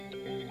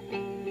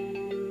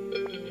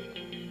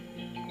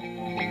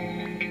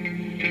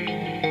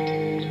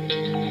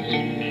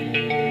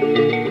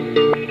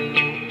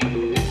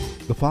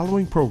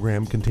following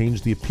program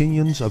contains the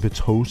opinions of its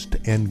host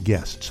and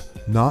guests,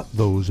 not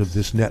those of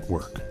this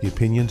network. The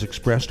opinions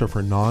expressed are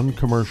for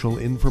non-commercial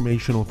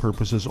informational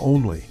purposes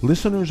only.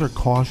 Listeners are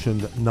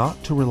cautioned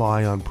not to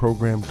rely on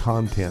program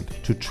content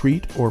to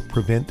treat or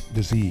prevent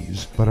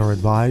disease, but are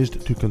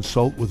advised to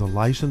consult with a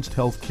licensed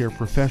healthcare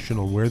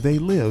professional where they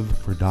live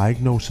for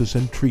diagnosis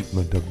and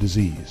treatment of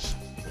disease.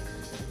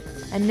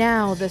 And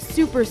now, the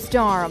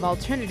superstar of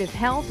alternative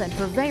health and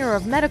purveyor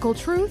of medical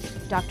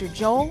truth, Dr.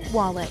 Joel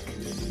Wallach.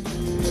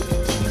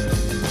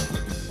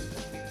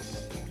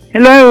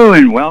 Hello,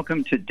 and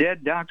welcome to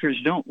Dead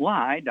Doctors Don't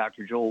Lie.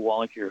 Dr. Joel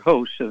Wallach, your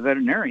host, a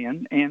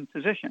veterinarian and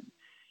physician.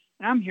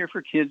 And I'm here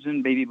for kids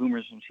and baby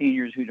boomers and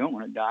seniors who don't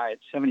want to die at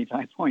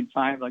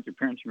 75.5 like their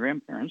parents and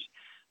grandparents.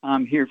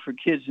 I'm here for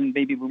kids and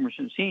baby boomers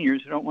and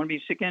seniors who don't want to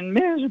be sick and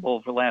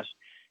miserable for the last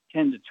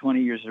 10 to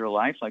 20 years of their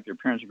life like their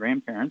parents and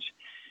grandparents.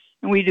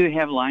 And we do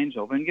have lines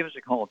open. Give us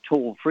a call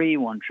toll-free,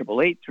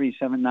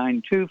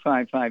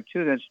 1-888-379-2552.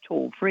 That's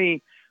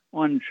toll-free,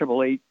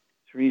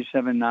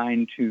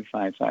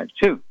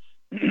 1-888-379-2552.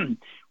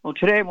 Well,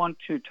 today I want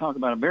to talk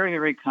about a very,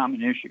 very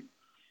common issue,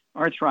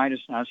 arthritis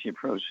and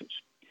osteoporosis.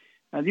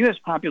 The U.S.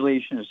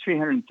 population is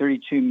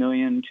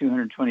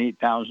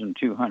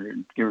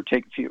 332,228,200, give or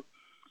take a few.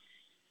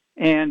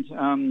 And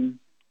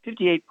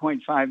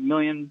 58.5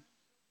 million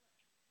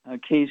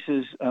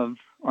cases of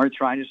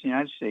arthritis in the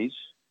United States.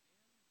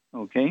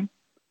 Okay,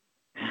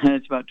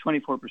 that's about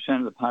 24%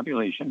 of the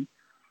population.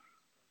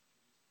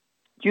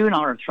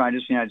 Juvenile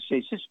arthritis in the United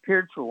States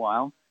disappeared for a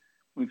while.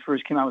 We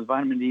first came out with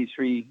vitamin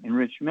D3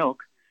 enriched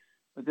milk,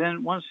 but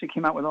then once they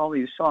came out with all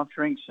these soft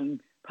drinks and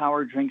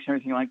power drinks and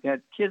everything like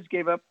that, kids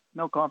gave up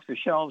milk off the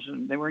shelves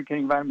and they weren't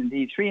getting vitamin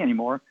D3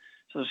 anymore.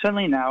 So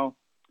suddenly now,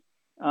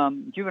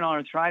 juvenile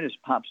arthritis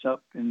pops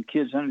up in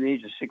kids under the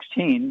age of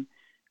 16,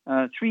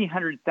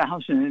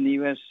 300,000 in the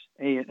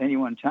USA at any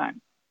one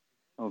time.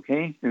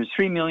 Okay, there's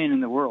 3 million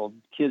in the world,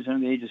 kids under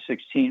the age of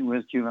 16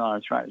 with juvenile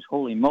arthritis.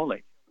 Holy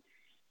moly.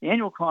 The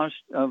annual cost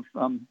of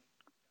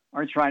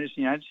arthritis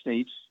in the United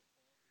States,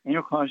 is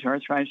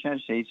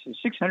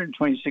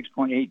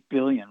 $626.8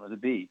 billion with a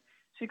B.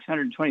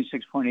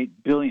 $626.8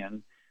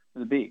 billion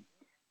with a B.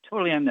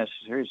 Totally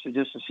unnecessary. It's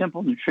just a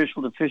simple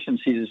nutritional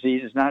deficiency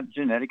disease. It's not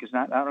genetic. It's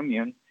not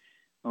autoimmune.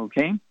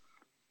 Okay?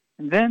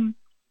 And then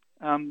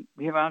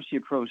we have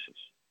osteoporosis,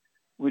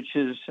 which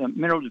is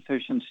mineral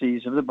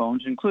deficiencies of the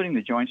bones, including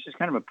the joints. It's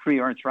kind of a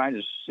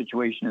pre-arthritis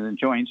situation in the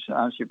joints,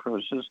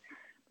 osteoporosis.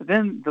 But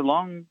then the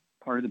long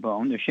part of the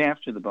bone, the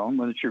shaft of the bone,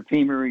 whether it's your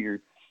femur, your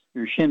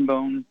shin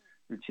bone,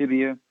 your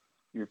tibia,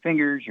 your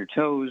fingers, your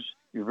toes,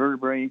 your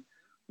vertebrae,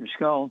 your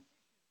skull,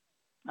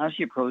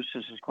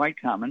 osteoporosis is quite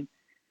common.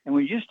 And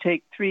we just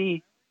take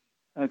three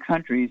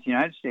countries, the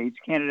United States,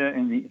 Canada,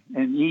 and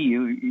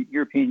EU,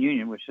 European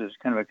Union, which is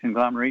kind of a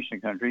conglomeration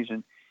of countries,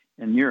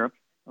 and Europe,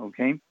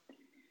 okay?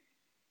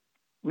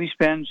 We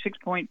spend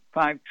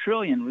 $6.5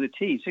 trillion with a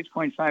T,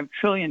 $6.5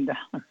 trillion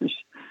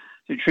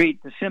to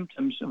treat the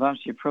symptoms of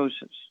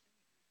osteoporosis.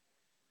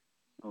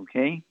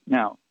 Okay,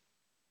 now,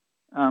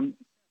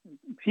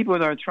 people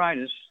with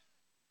arthritis,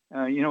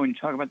 when you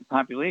talk about the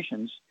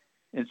populations,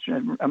 it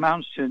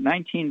amounts to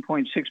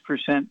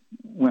 19.6%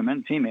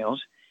 women,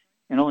 females,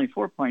 and only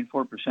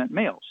 4.4%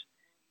 males.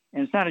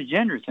 And it's not a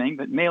gender thing,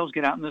 but males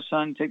get out in the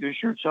sun, take their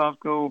shirts off,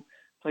 go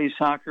play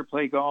soccer,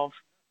 play golf,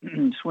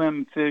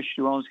 swim, fish,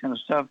 do all this kind of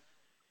stuff.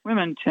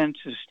 Women tend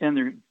to spend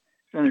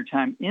their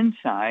time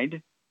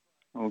inside,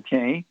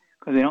 okay,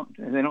 because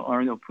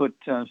they'll put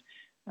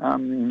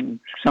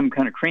some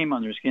kind of cream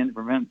on their skin to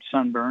prevent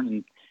sunburn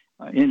and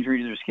injury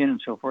to their skin and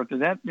so forth.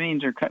 But that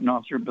means they're cutting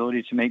off their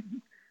ability to make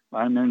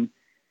vitamin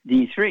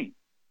D3.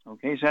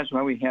 Okay, so that's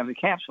why we have the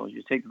capsules.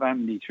 You take the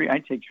vitamin D3. I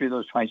take 3 of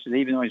those twice a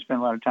day, even though I spend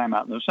a lot of time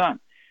out in the sun.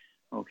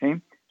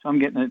 Okay, so I'm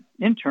getting it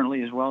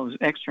internally as well as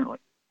externally.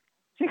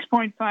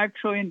 $6.5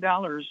 trillion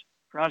for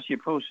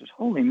osteoporosis.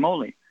 Holy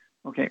moly.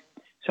 Okay,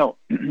 so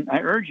I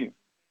urge you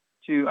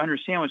to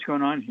understand what's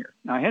going on here.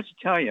 Now, I have to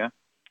tell you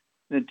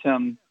that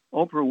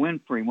Oprah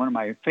Winfrey, one of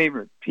my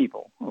favorite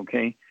people,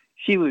 okay,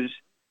 she was,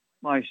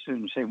 well, I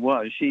shouldn't say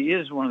was, she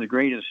is one of the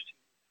greatest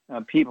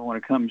people when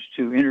it comes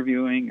to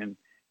interviewing and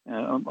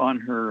on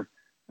her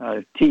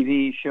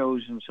TV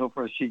shows and so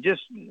forth. She's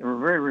just a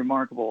very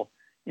remarkable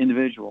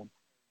individual.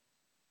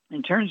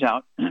 And it turns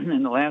out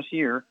in the last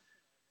year,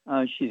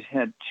 she's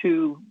had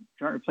 2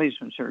 joint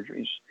replacement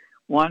surgeries.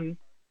 One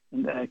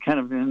I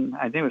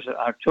think it was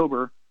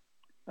October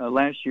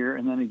last year,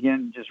 and then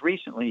again just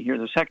recently here,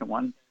 the second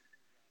one.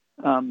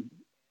 Oprah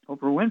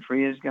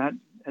Winfrey has got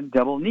a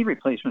double knee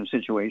replacement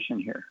situation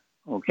here.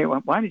 Okay,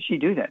 well, why did she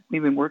do that?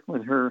 We've been working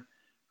with her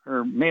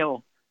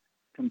male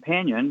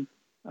companion,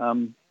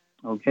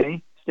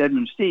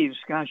 Stedman Steve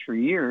Scotch, for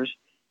years,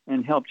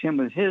 and helped him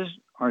with his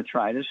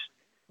arthritis,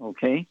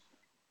 okay?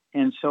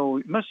 And so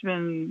it must have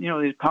been,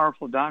 these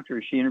powerful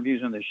doctors she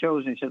interviews on the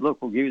shows, and they said,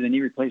 look, we'll give you the knee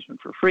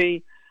replacement for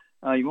free.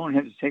 You won't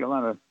have to take a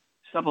lot of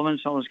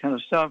supplements, all this kind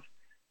of stuff,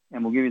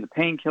 and we'll give you the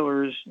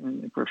painkillers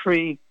for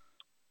free.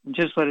 And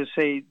just let us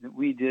say that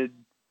we did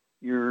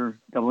your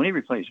double knee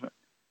replacement.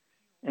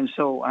 And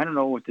so I don't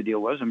know what the deal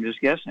was. I'm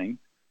just guessing.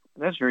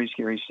 But that's very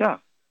scary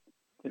stuff.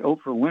 That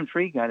Oprah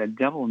Winfrey got a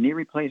double knee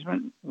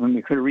replacement when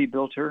we could have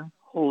rebuilt her.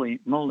 Holy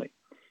moly.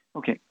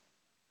 Okay.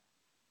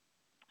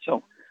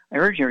 So I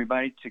urge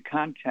everybody to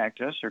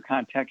contact us or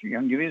contact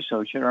your Youngevity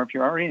associate, or if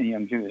you're already a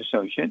Youngevity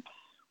associate,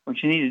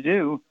 what you need to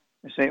do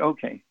is say,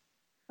 okay,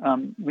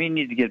 we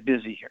need to get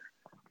busy here.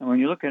 And when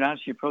you look at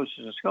osteoporosis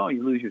of the skull,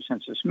 you lose your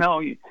sense of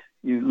smell, you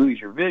lose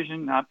your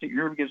vision, optic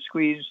nerve gets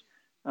squeezed,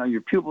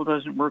 your pupil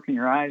doesn't work in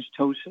your eyes,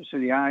 ptosis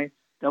of the eye,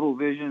 double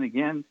vision,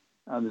 again,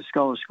 the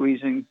skull is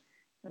squeezing,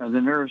 the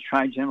nerves,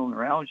 trigeminal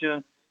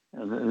neuralgia,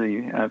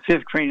 the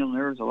fifth cranial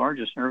nerve, the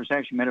largest nerve, is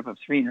actually made up of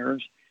 3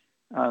 nerves.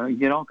 You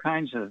get all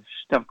kinds of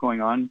stuff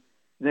going on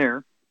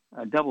there.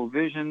 Double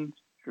vision,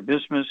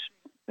 strabismus,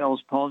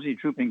 Bell's palsy,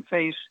 drooping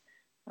face,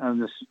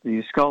 the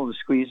skull is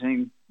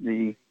squeezing,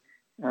 the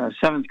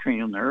 7th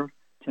cranial nerve,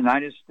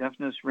 tinnitus,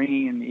 deafness,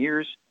 ringing in the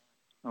ears.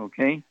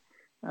 Okay,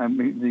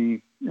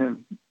 the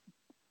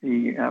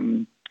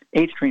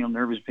 8th cranial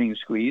nerve is being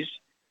squeezed.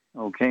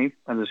 Okay,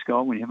 by the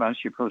skull when you have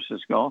osteoporosis of the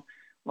skull.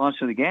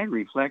 Loss of the gag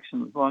reflex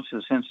and loss of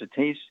the sense of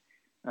taste.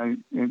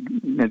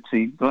 That's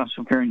the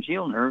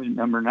glossopharyngeal nerve,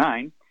 number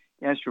 9.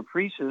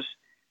 Gastroparesis,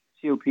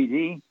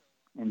 COPD,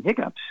 and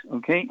hiccups.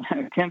 Okay,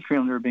 10th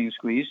cranial nerve being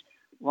squeezed.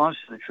 Loss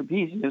of the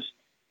trapezius,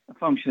 a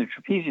function of the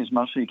trapezius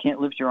muscle. You can't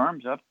lift your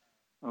arms up.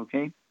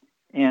 Okay,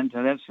 and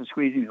that's the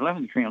squeezing the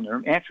 11th cranial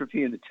nerve.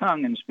 Atrophy of the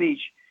tongue and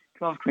speech,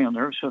 12th cranial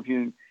nerve. So if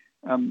you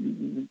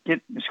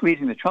get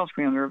squeezing the 12th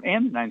cranial nerve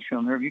and the 9th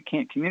cranial nerve, you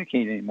can't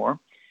communicate anymore.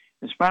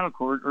 The spinal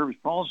cord, Erb's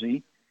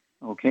palsy.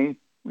 Okay,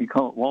 we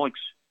call it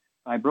Wallach's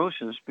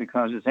fibrosis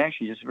because it's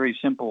actually just a very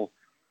simple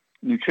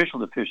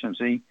nutritional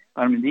deficiency,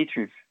 vitamin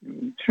D3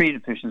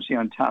 deficiency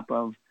on top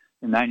of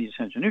the 90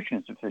 essential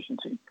nutrients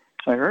deficiency.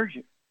 So I urge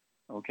you,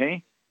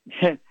 okay,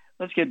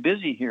 let's get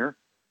busy here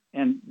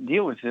and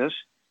deal with this,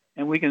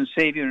 and we can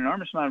save you an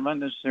enormous amount of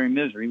unnecessary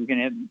misery. We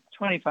can add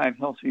 25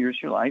 healthy years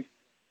to your life.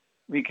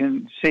 We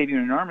can save you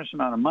an enormous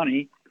amount of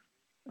money,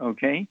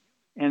 okay,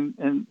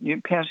 and you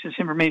pass this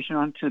information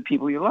on to the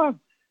people you love.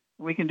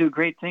 We can do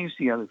great things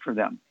together for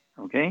them,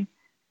 okay?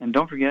 And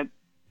don't forget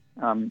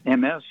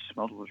MS,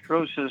 multiple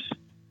sclerosis,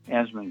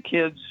 asthma in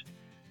kids.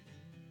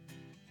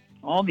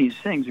 All these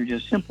things are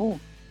just simple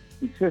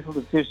nutritional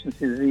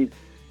deficiency disease.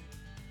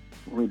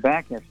 We'll be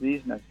back after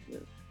these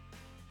messages.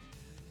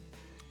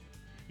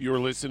 You're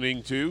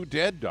listening to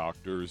Dead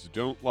Doctors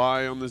Don't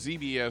Lie on the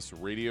ZBS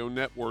Radio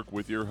Network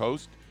with your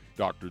host,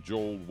 Dr.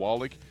 Joel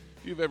Wallach.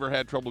 If you've ever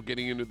had trouble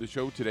getting into the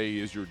show, today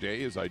is your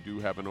day, as I do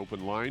have an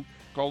open line.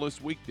 Call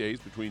us weekdays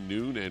between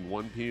noon and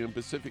 1 p.m.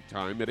 Pacific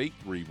Time at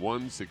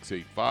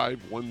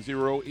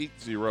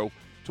 831-685-1080.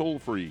 Toll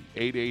free,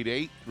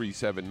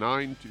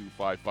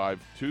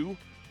 888-379-2552.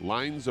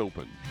 Lines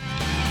open.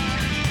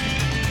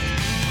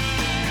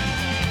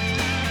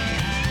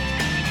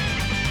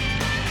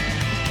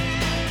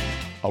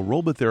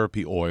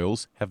 Aromatherapy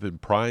oils have been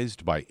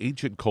prized by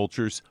ancient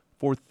cultures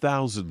for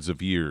thousands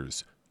of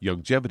years.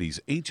 Youngevity's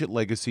ancient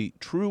legacy,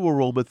 True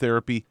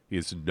Aromatherapy,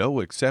 is no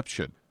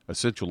exception.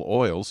 Essential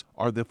oils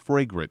are the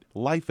fragrant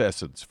life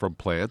essence from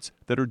plants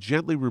that are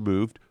gently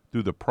removed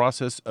through the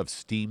process of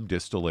steam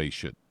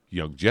distillation.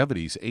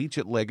 Youngevity's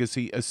ancient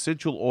legacy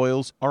essential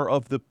oils are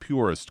of the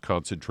purest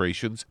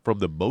concentrations from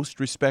the most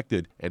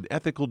respected and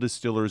ethical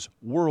distillers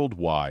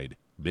worldwide.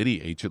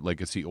 Many ancient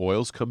legacy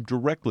oils come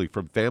directly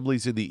from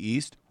families in the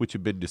East which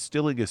have been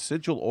distilling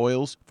essential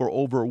oils for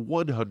over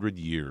 100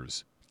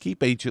 years.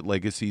 Keep Ancient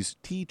Legacy's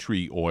tea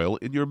tree oil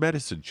in your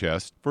medicine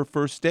chest for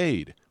first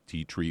aid.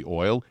 Tea tree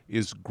oil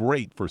is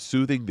great for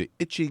soothing the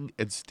itching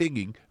and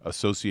stinging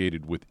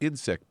associated with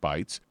insect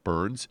bites,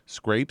 burns,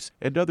 scrapes,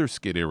 and other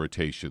skin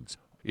irritations.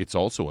 It's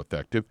also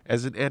effective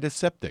as an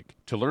antiseptic.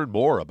 To learn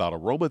more about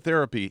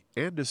aromatherapy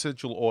and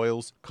essential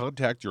oils,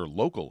 contact your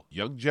local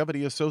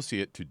Youngevity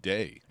associate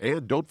today.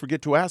 And don't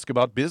forget to ask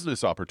about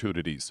business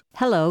opportunities.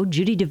 Hello,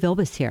 Judy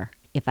DeVilbus here.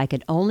 If I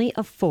could only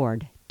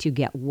afford to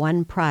get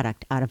one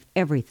product out of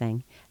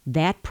everything,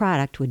 that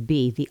product would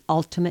be the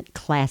Ultimate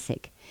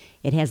Classic.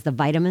 It has the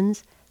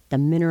vitamins, the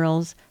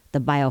minerals, the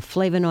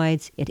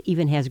bioflavonoids. It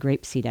even has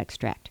grapeseed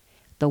extract.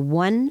 The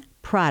one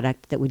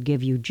product that would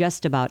give you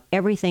just about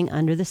everything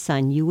under the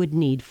sun you would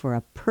need for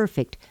a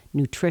perfect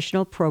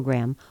nutritional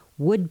program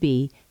would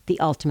be the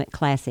Ultimate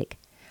Classic.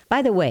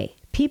 By the way,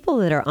 people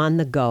that are on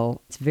the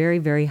go, it's very,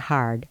 very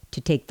hard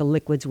to take the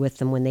liquids with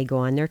them when they go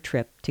on their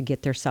trip to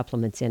get their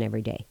supplements in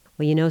every day.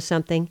 Well, you know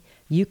something?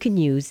 You can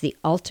use the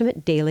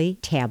Ultimate Daily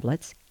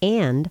tablets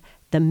and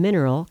the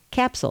mineral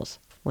capsules.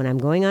 When I'm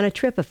going on a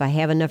trip, if I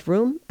have enough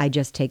room, I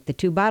just take the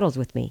 2 bottles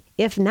with me.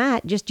 If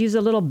not, just use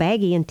a little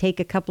baggie and take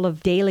a couple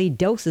of daily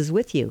doses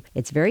with you.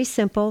 It's very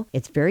simple.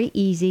 It's very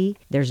easy.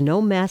 There's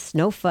no mess,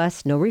 no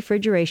fuss, no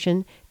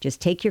refrigeration.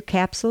 Just take your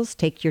capsules,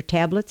 take your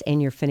tablets,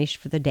 and you're finished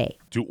for the day.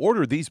 To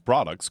order these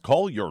products,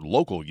 call your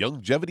local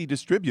Youngevity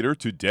distributor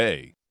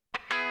today.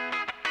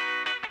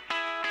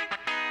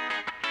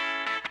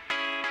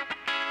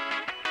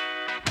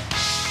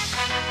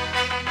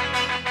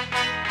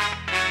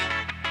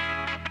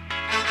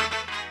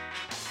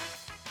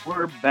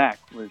 We're back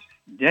with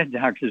Dead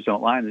Doctors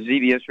Don't Lie on the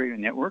ZBS Radio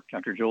Network.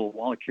 Dr. Joel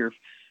Wallach here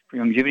for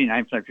Longevity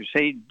and Life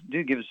Crusade.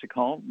 Do give us a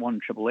call,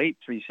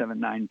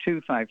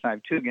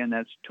 1-888-379-2552. Again,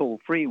 that's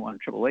toll-free,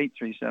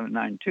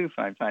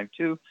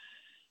 1-888-379-2552.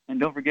 And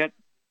don't forget,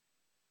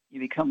 you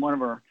become one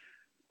of our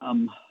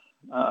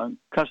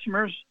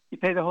customers, you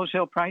pay the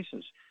wholesale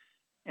prices.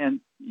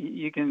 And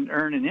you can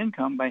earn an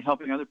income by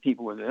helping other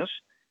people with this.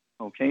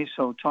 Okay,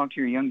 so talk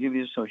to your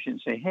Youngevity associate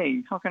and say,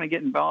 hey, how can I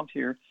get involved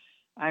here?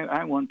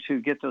 I want to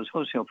get those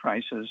wholesale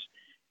prices.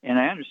 And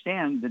I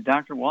understand that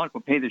Dr. Wallach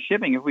will pay the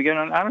shipping if we get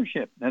on auto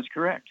ship. That's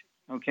correct.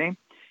 Okay.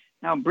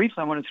 Now, briefly,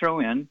 I want to throw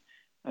in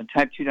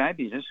type 2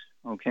 diabetes.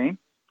 Okay.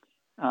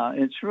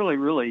 It's really,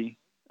 really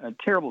a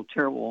terrible,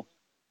 terrible,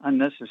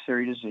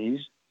 unnecessary disease.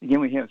 Again,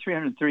 we have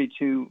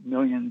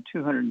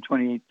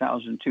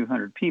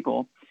 332,228,200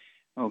 people,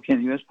 okay, in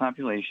the U.S.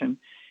 population.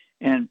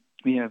 And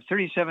we have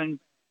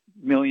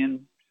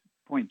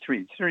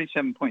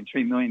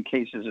 37.3 million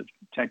cases of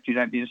type 2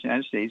 diabetes in the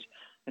United States.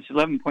 That's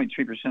 11.3%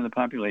 of the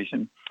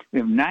population. We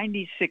have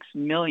 96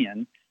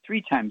 million,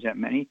 3 times that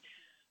many,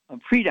 of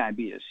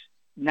prediabetes.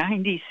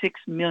 96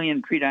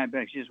 million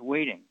prediabetics just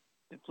waiting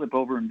to flip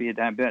over and be a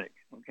diabetic,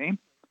 okay?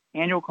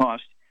 Annual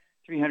cost,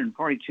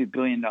 $342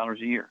 billion a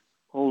year.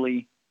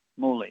 Holy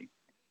moly.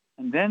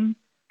 And then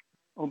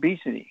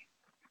obesity,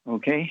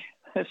 okay?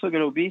 Let's look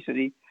at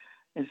obesity.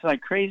 It's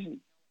like crazy,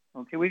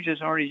 okay? We've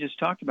already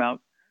talked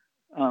about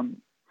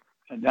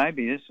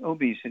diabetes,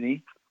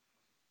 obesity,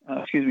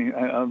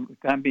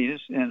 diabetes,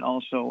 and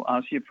also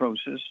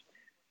osteoporosis.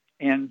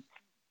 And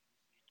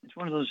it's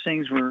one of those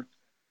things where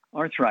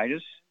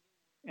arthritis,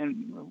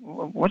 and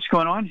what's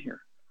going on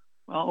here?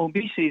 Well,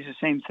 obesity is the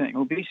same thing.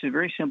 Obesity is a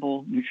very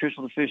simple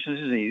nutritional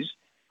deficiency disease,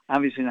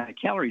 obviously not a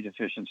calorie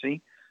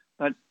deficiency,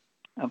 but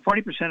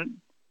 40%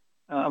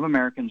 of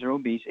Americans are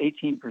obese,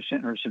 18%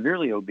 are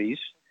severely obese,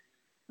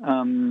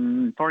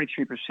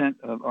 43%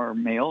 are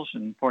males,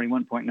 and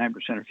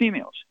 41.9% are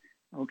females.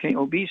 Okay,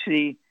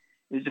 obesity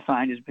is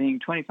defined as being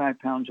 25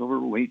 pounds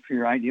overweight for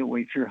your ideal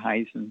weight for your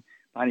height and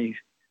body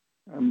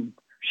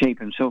shape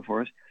and so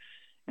forth.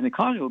 And the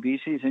cause of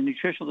obesity is a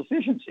nutritional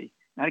deficiency,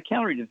 not a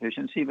calorie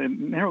deficiency, but a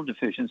mineral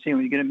deficiency. And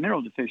when you get a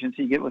mineral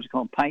deficiency, you get what's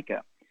called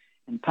pica.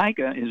 And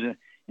pica is an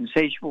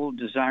insatiable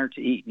desire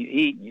to eat. You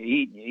eat, and you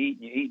eat, and you eat,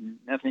 and you eat, and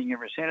nothing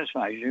ever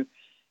satisfies you.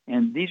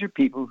 And these are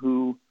people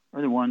who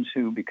are the ones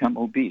who become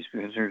obese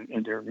because they're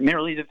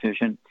minerally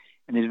deficient,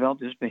 and they develop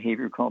this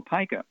behavior called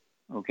pica.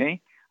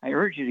 Okay? I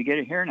urge you to get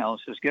a hair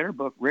analysis. Get our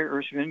book, Rare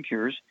Earths Forbidden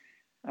Cures.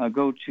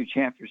 Go to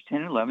chapters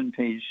 10 and 11.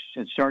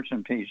 It starts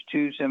on page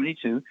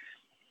 272.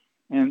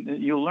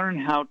 And you'll learn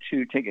how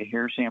to take a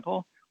hair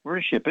sample, where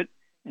to ship it.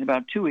 In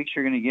about 2 weeks,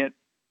 you're going to get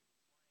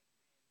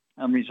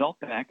a result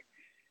back.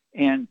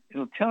 And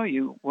it'll tell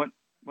you what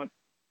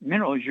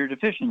minerals you're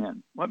deficient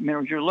in, what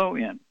minerals you're low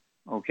in.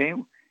 Okay?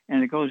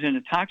 And it goes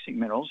into toxic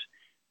minerals.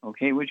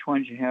 Okay? Which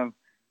ones you have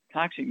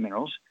toxic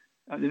minerals.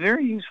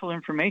 Very useful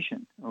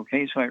information,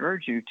 okay? So I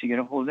urge you to get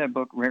a hold of that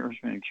book, Rare Earths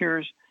Forbidden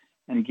Cures.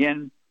 And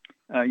again,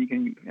 you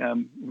can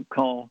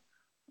go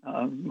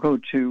to,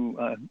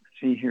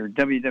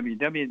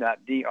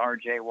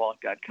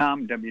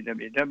 www.drjwallach.com,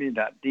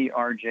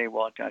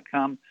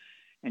 www.drjwallach.com,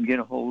 and get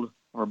a hold of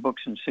our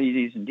books and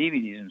CDs and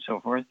DVDs and so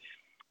forth.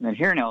 And that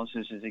hair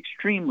analysis is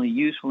extremely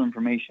useful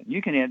information.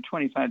 You can add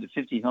 25 to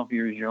 50 healthy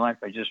years of your life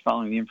by just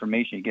following the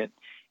information you get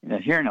in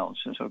that hair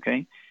analysis,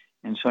 okay?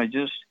 And so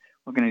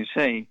what can I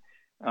say?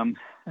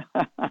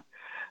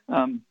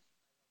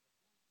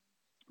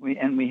 We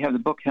have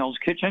the book Hell's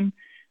Kitchen.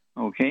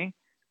 Okay,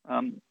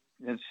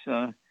 let's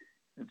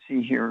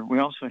see here. We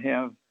also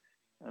have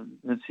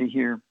the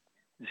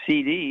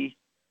CD,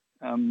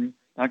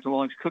 Dr.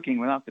 Wallach's Cooking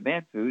Without the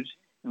Bad Foods,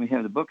 and we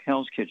have the book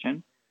Hell's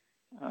Kitchen,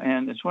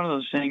 and it's one of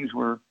those things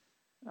where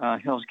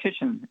Hell's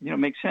Kitchen,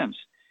 makes sense.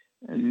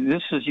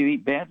 This is you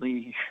eat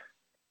badly,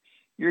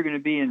 you're going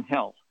to be in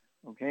hell.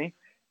 Okay,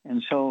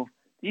 and so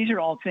these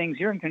are all things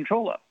you're in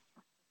control of.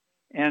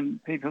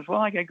 And people say, well,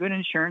 I got good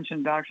insurance,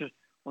 and doctors.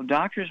 Well,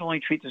 doctors only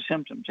treat the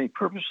symptoms. They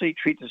purposely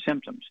treat the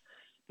symptoms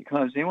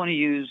because they want to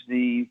use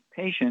the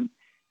patient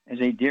as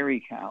a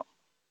dairy cow.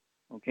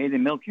 Okay, they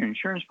milk your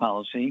insurance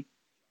policy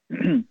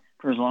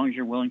for as long as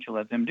you're willing to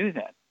let them do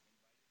that.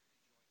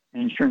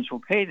 And insurance will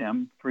pay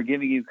them for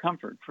giving you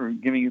comfort, for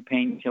giving you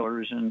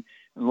painkillers and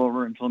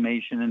lower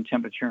inflammation and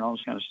temperature and all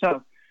this kind of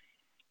stuff.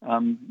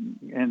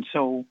 And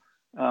so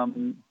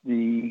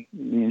the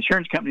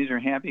insurance companies are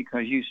happy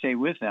because you stay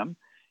with them.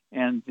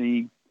 And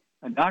the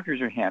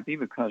doctors are happy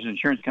because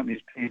insurance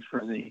companies pay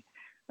for the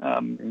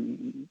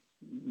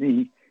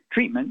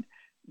treatment,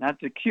 not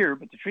the cure,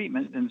 but the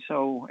treatment. And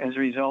so, as a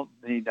result,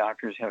 the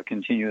doctors have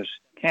continuous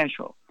cash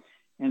flow.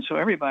 And so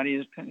everybody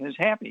is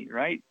happy,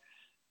 right?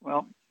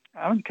 Well,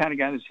 I'm the kind of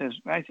guy that says,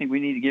 I think we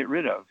need to get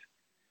rid of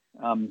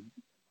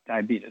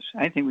diabetes.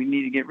 I think we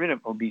need to get rid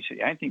of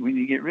obesity. I think we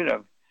need to get rid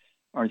of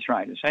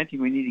arthritis. I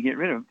think we need to get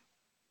rid of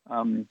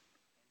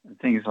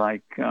things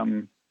like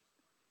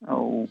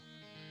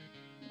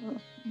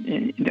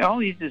all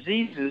these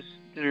diseases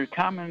that are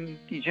common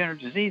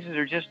degenerative diseases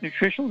are just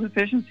nutritional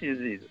deficiency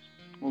diseases.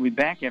 We'll be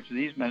back after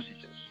these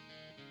messages.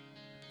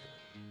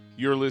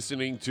 You're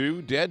listening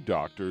to Dead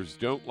Doctors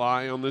Don't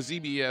Lie on the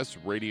ZBS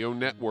Radio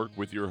Network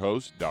with your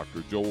host,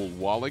 Dr. Joel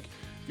Wallach.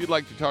 If you'd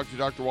like to talk to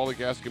Dr. Wallach,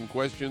 ask him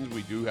questions,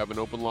 we do have an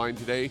open line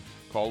today.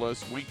 Call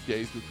us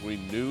weekdays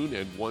between noon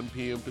and 1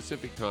 p.m.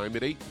 Pacific Time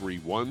at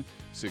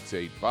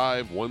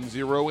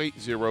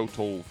 831-685-1080,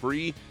 toll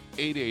free,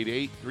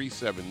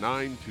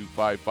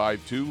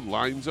 888-379-2552.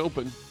 Lines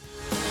open.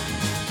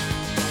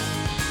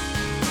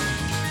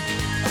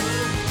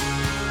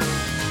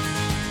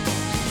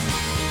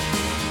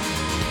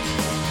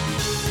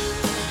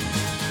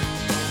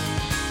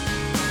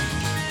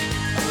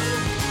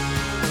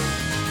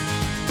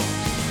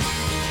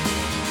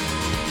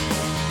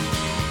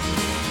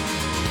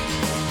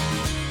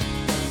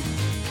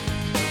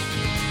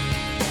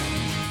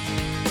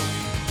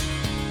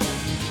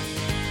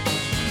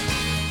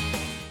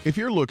 If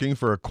you're looking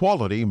for a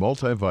quality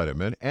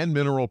multivitamin and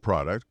mineral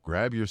product,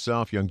 grab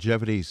yourself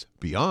Youngevity's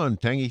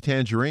Beyond Tangy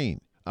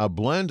Tangerine, a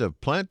blend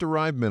of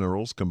plant-derived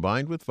minerals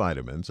combined with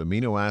vitamins,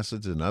 amino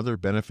acids, and other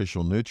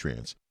beneficial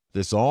nutrients.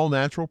 This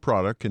all-natural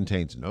product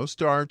contains no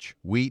starch,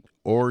 wheat,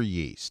 or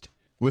yeast,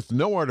 with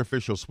no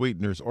artificial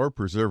sweeteners or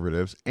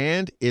preservatives,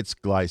 and it's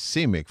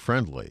glycemic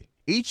friendly.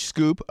 Each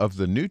scoop of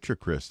the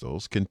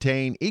NutriCrystals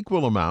contain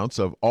equal amounts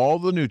of all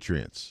the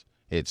nutrients.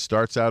 It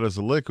starts out as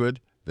a liquid,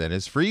 then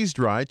is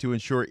freeze-dried to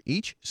ensure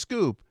each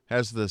scoop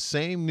has the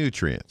same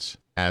nutrients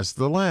as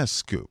the last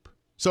scoop.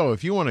 So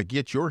if you want to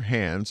get your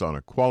hands on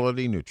a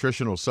quality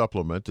nutritional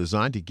supplement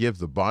designed to give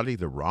the body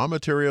the raw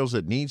materials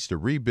it needs to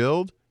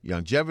rebuild,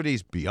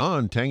 Youngevity's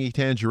Beyond Tangy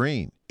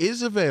Tangerine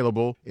is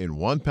available in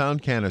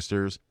 1-pound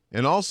canisters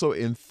and also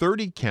in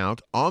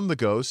 30-count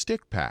on-the-go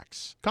stick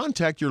packs.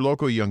 Contact your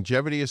local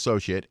Youngevity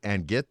associate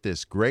and get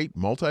this great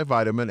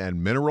multivitamin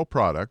and mineral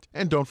product,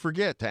 and don't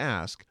forget to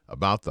ask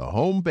about the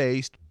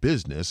home-based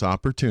business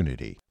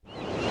opportunity.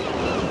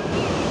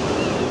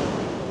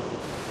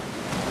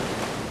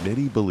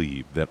 Many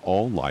believe that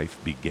all life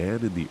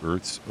began in the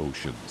Earth's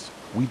oceans.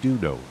 We do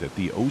know that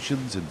the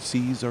oceans and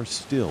seas are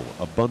still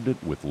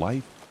abundant with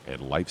life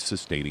and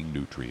life-sustaining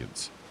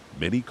nutrients.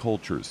 Many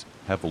cultures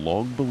have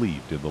long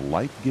believed in the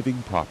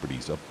life-giving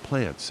properties of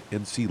plants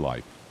and sea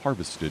life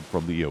harvested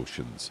from the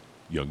oceans.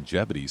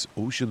 Youngevity's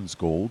Ocean's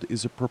Gold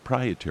is a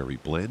proprietary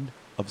blend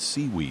of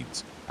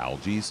seaweeds,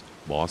 algae,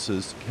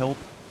 mosses, kelp,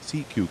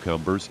 sea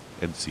cucumbers,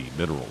 and sea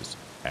minerals,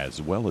 as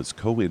well as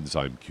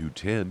coenzyme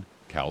Q10,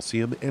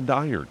 calcium, and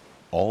iron,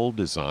 all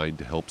designed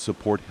to help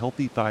support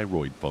healthy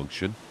thyroid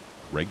function,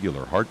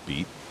 regular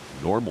heartbeat,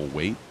 normal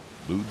weight,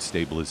 mood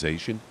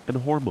stabilization, and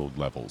hormone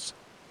levels.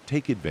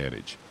 Take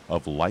advantage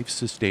of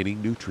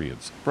life-sustaining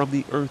nutrients from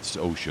the Earth's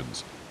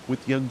oceans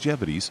with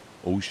Youngevity's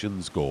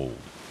Ocean's Gold.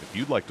 If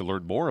you'd like to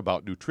learn more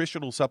about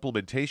nutritional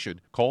supplementation,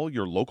 call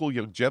your local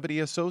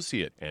Youngevity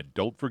associate, and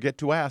don't forget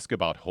to ask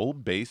about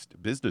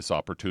home-based business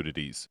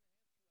opportunities.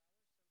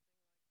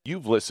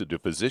 You've listened to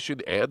physician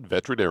and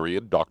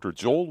veterinarian Dr.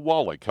 Joel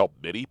Wallach help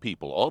many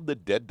people on the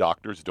Dead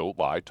Doctors Don't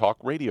Lie talk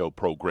radio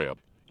program.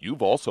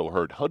 You've also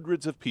heard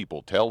hundreds of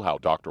people tell how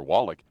Dr.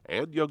 Wallach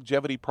and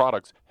Youngevity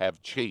products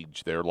have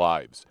changed their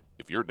lives.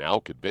 If you're now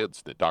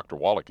convinced that Dr.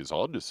 Wallach is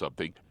onto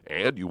something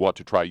and you want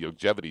to try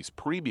Youngevity's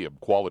premium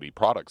quality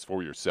products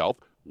for yourself,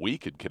 we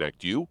can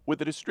connect you with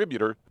a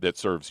distributor that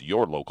serves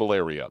your local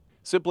area.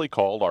 Simply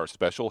call our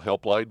special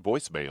helpline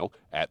voicemail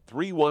at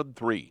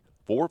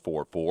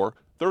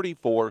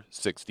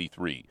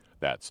 313-444-3463.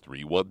 That's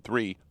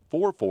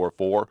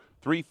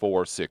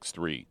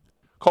 313-444-3463.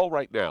 Call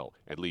right now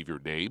and leave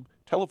your name,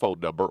 telephone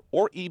number,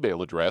 or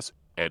email address,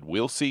 and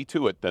we'll see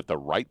to it that the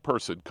right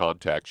person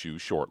contacts you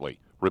shortly.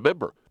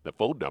 Remember, the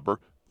phone number,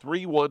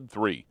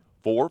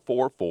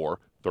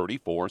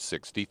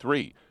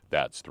 313-444-3463.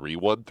 That's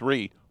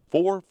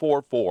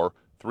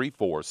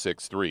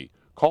 313-444-3463.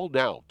 Call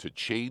now to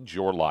change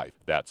your life.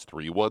 That's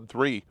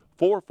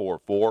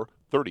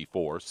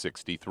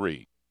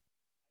 313-444-3463.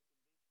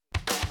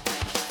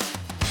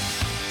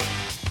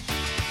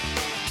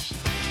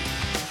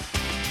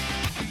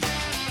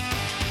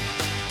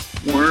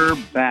 We're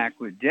back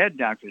with Dead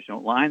Doctors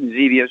Don't Lie on the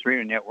ZBS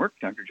Radio Network.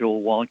 Dr.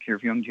 Joel Wallach here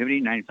for Youngevity,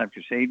 95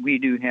 Crusade. We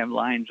do have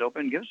lines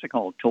open. Give us a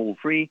call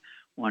toll-free,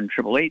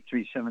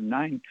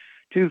 1-888-379-2552.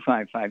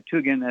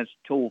 Again, that's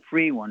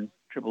toll-free,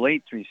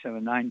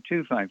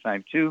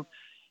 1-888-379-2552.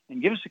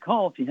 And give us a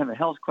call if you have a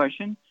health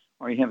question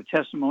or you have a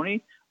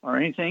testimony or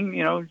anything,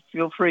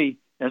 feel free.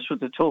 That's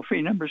what the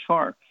toll-free number's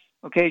for.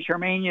 Okay,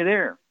 Charmaine, you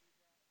there?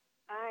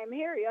 I'm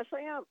here. Yes, I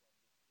am.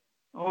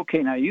 Okay,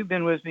 now you've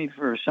been with me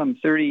for some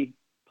 30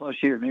 plus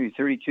years, maybe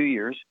 32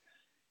 years.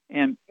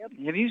 And Have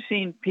you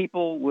seen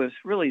people with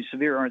really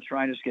severe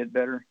arthritis get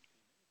better?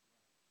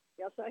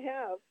 Yes, I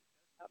have.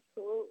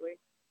 Absolutely.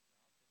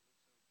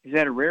 Is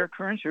that a rare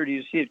occurrence, or do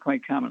you see it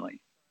quite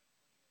commonly?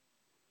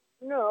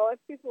 No, if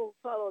people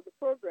follow the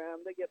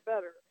program, they get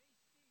better.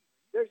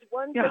 There's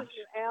one person,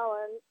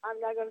 Alan, I'm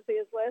not going to say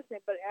his last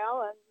name, but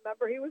Alan,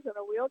 remember he was in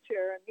a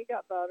wheelchair and he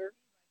got better.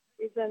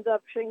 He's ended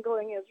up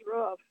shingling his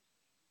roof.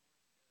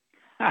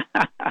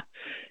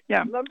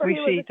 Yeah, remember he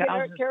was a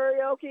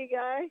karaoke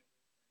guy?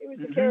 He was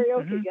a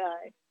karaoke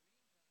guy.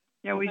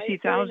 Yeah, we see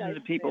thousands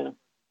of people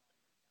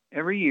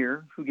every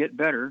year who get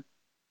better,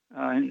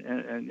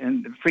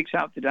 and it freaks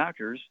out the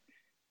doctors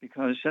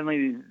because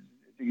suddenly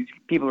these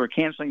people are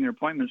canceling their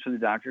appointments with the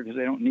doctor because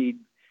they don't need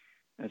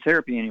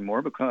therapy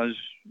anymore because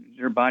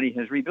their body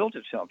has rebuilt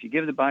itself. You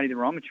give the body the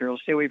raw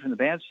materials, stay away from the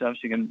bad stuff so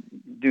you can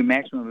do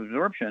maximum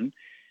absorption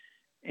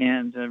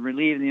and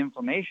relieve the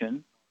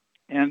inflammation,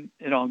 and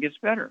it all gets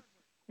better.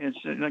 It's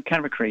kind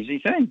of a crazy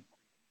thing.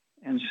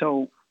 And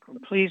so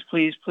please,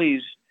 please,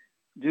 please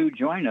do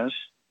join us.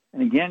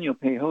 And again, you'll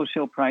pay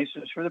wholesale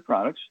prices for the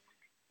products.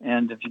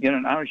 And if you get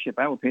an auto ship,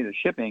 I will pay the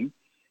shipping.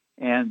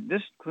 And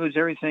this includes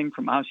everything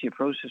from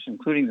osteoporosis,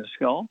 including the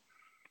skull.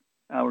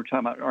 We're talking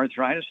about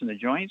arthritis in the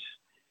joints.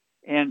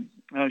 And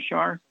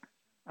Shar,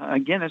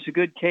 again, that's a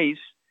good case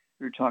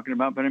you're talking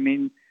about. But I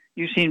mean,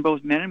 you've seen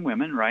both men and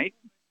women, right?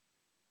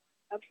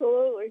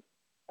 Absolutely.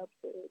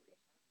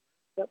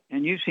 Yep.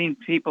 And you've seen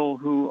people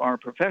who are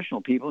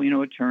professional people,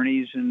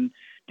 attorneys and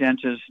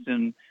dentists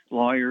and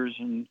lawyers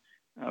and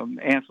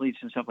athletes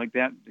and stuff like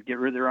that to get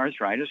rid of their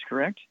arthritis,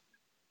 correct?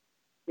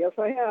 Yes,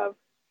 I have.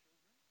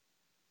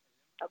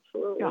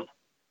 Absolutely. Yeah.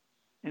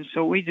 And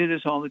so we do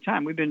this all the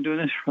time. We've been doing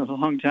this for a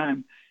long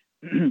time.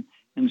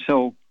 And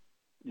so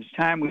it's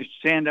time we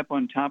stand up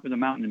on top of the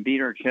mountain and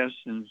beat our chests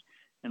and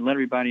let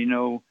everybody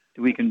know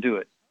that we can do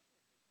it.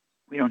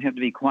 We don't have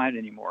to be quiet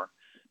anymore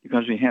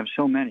because we have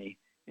so many.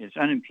 It's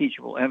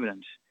unimpeachable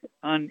evidence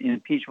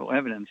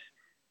that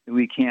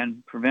we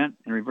can prevent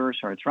and reverse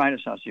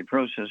arthritis,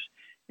 osteoporosis.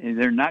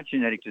 They're not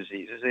genetic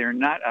diseases. They are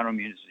not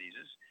autoimmune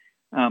diseases.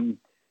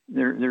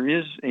 There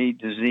is a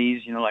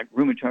disease, like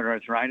rheumatoid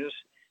arthritis.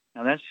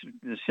 Now, that's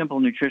the simple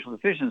nutritional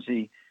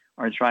deficiency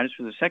arthritis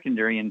with a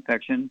secondary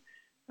infection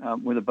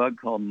with a bug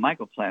called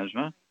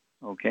mycoplasma,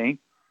 okay?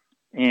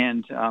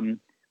 And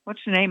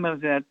what's the name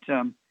of that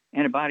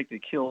antibiotic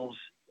that kills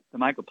the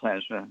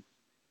mycoplasma?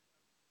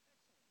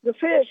 The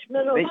fish,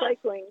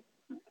 minocycline.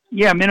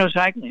 Yeah,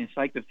 minocycline. It's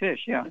like the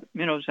fish, yeah,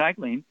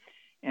 minocycline.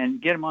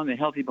 And get them on the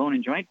Healthy Bone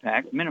and Joint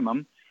Pack,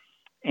 minimum.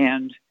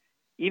 And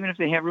even if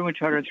they have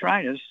rheumatoid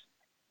arthritis,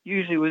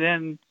 usually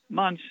within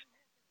months,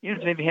 even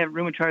if they've had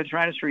rheumatoid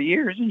arthritis for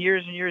years and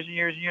years and years and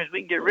years and years,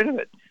 we can get rid of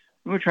it.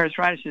 Rheumatoid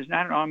arthritis is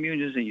not an autoimmune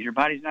disease. Your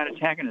body's not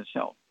attacking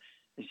itself.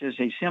 It's just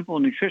a simple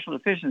nutritional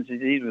deficiency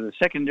disease with a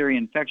secondary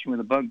infection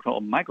with a bug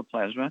called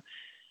mycoplasma.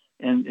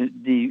 And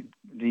the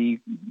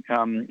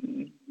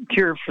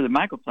cure for the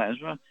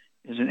mycoplasma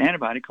is an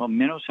antibiotic called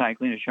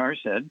minocycline, as Shar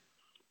said.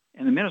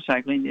 And the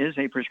minocycline is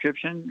a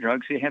prescription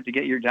drug, so you have to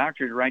get your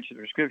doctor to write you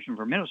the prescription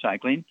for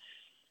minocycline.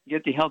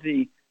 Get the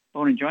Healthy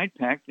Bone and Joint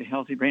Pack, the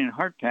Healthy Brain and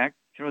Heart Pack,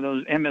 throw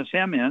those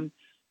MSM in,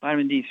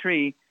 vitamin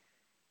D3,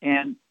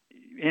 and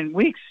in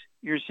weeks,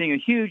 you're seeing a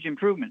huge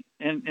improvement.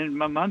 In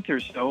a month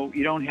or so,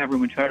 you don't have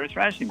rheumatoid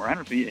arthritis anymore. I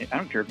don't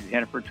care if you've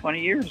had it for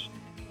 20 years.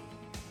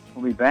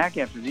 We'll be back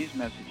after these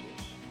messages.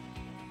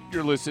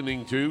 You're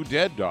listening to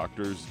Dead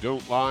Doctors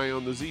Don't Lie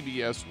on the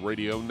ZBS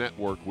Radio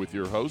Network with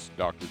your host,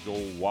 Dr.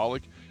 Joel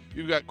Wallach. If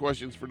you've got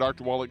questions for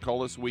Dr. Wallach,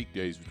 call us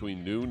weekdays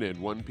between noon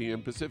and 1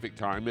 p.m. Pacific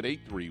Time at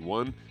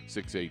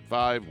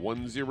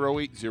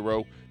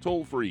 831-685-1080.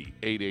 Toll free,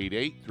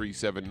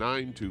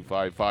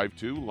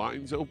 888-379-2552.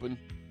 Lines open.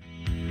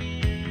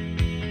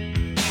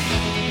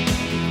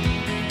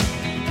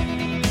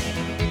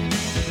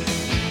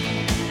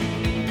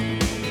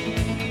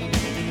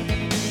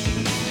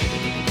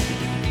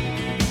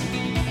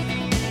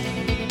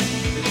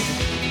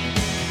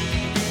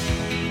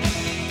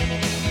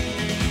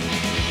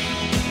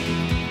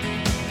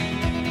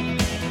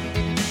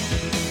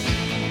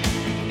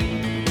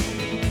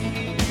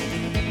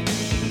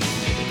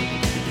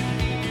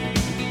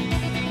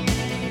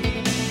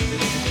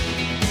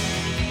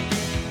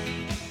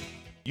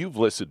 You've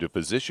listened to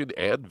physician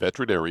and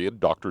veterinarian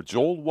Dr.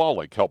 Joel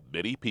Wallach help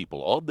many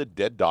people on the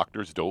Dead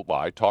Doctors Don't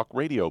Lie talk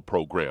radio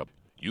program.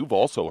 You've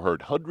also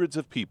heard hundreds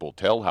of people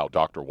tell how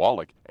Dr.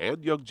 Wallach and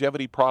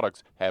Youngevity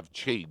products have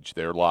changed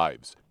their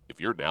lives. If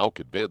you're now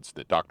convinced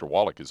that Dr.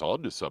 Wallach is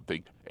onto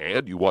something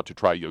and you want to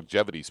try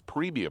Youngevity's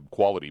premium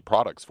quality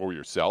products for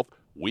yourself,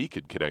 we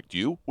can connect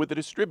you with a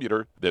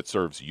distributor that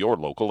serves your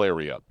local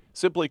area.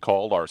 Simply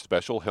call our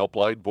special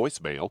helpline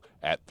voicemail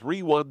at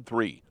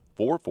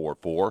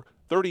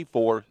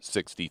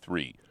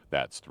 313-444-3463.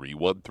 That's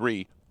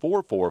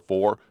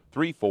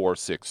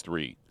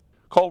 313-444-3463.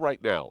 Call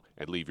right now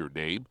and leave your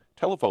name,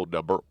 telephone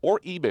number, or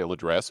email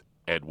address,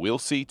 and we'll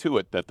see to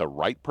it that the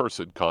right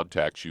person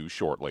contacts you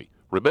shortly.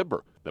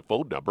 Remember, the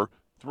phone number,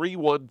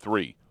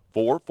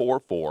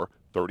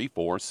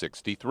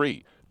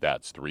 313-444-3463.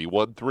 That's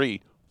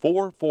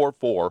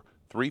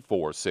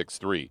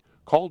 313-444-3463.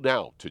 Call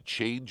now to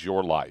change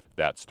your life.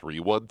 That's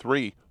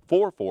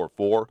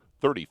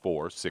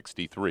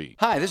 313-444-3463.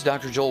 Hi, this is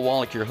Dr. Joel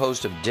Wallach, your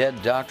host of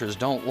Dead Doctors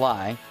Don't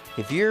Lie.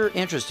 If you're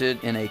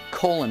interested in a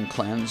colon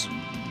cleanse,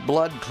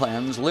 blood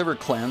cleanse, liver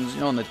cleanse,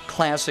 in the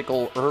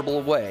classical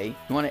herbal way,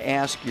 you want to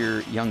ask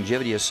your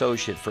Youngevity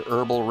associate for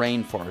Herbal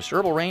Rainforest.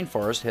 Herbal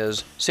Rainforest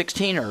has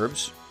 16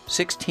 herbs,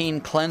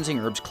 16 cleansing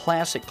herbs,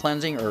 classic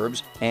cleansing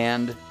herbs,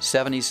 and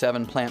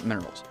 77 plant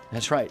minerals.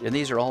 That's right, and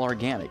these are all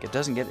organic. It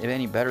doesn't get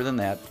any better than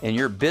that. In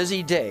your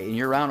busy day, and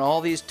you're around all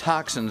these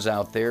toxins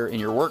out there in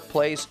your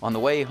workplace, on the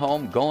way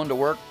home, going to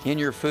work, in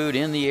your food,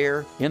 in the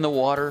air, in the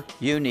water,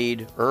 you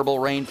need Herbal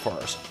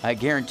Rainforest. I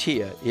guarantee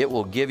you, it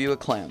will give you a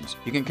cleanse.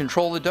 You can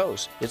control the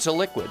dose. It's a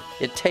liquid.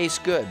 It tastes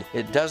good.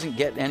 It doesn't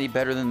get any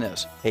better than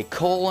this. A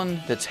colon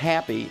that's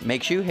happy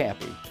makes you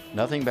happy.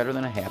 Nothing better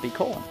than a happy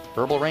colon.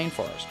 Herbal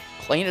Rainforest.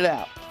 Clean it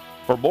out.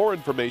 For more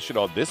information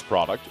on this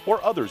product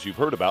or others you've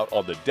heard about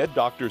on the Dead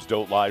Doctors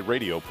Don't Lie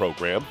radio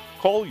program,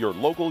 call your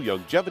local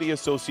Youngevity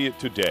associate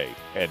today.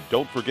 And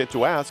don't forget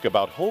to ask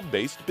about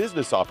home-based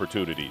business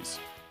opportunities.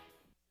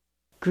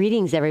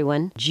 Greetings,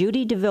 everyone.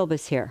 Judy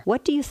DeVilbus here.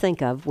 What do you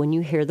think of when you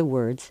hear the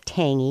words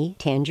tangy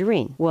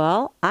tangerine?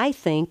 Well, I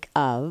think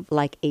of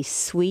like a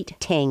sweet,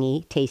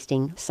 tangy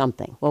tasting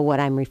something. Well,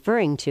 what I'm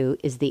referring to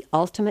is the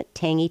Ultimate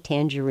Tangy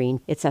Tangerine.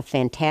 It's a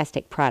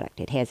fantastic product.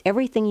 It has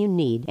everything you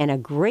need, and a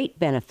great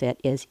benefit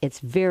is it's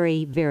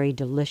very, very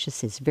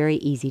delicious. It's very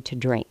easy to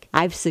drink.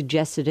 I've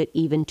suggested it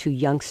even to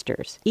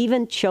youngsters.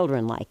 Even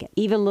children like it.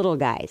 Even little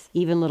guys.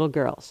 Even little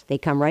girls. They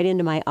come right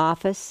into my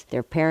office.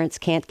 Their parents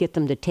can't get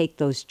them to take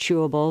those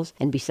chewables,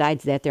 and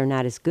besides that, they're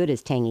not as good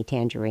as Tangy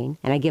Tangerine.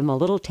 And I give them a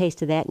little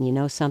taste of that, and you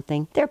know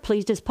something? They're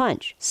pleased as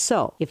punch.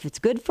 So, if it's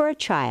good for a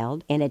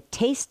child and it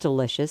tastes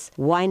delicious,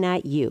 why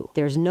not you?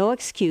 There's no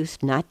excuse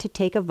not to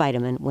take a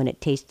vitamin when it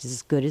tastes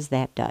as good as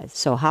that does.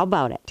 So how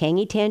about it?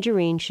 Tangy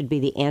Tangerine should be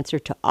the answer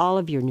to all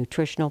of your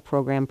nutritional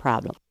program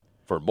problems.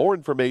 For more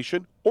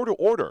information or to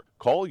order,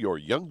 call your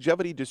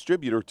Youngevity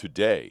distributor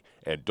today.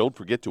 And don't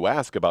forget to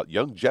ask about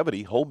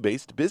Youngevity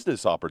home-based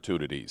business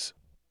opportunities.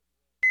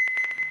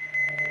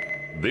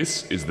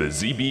 This is the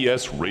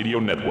ZBS Radio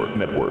Network.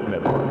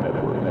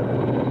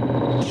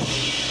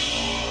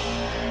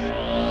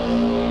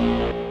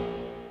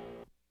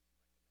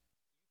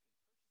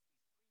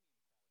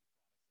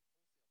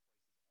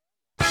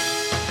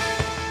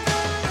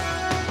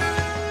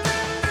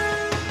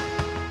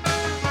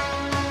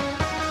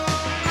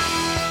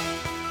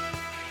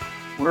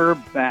 We're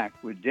back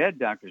with Dead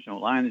Doctors Don't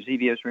Lie on the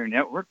ZBS Radio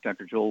Network.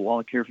 Dr. Joel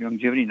Wallach here for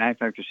Youngevity, Knife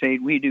Fight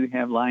Crusade. We do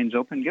have lines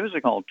open. Give us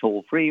a call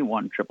toll-free,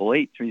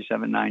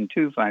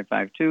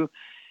 1-888-3792-552.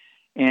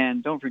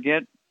 And don't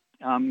forget,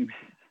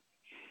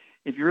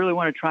 if you really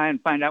want to try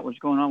and find out what's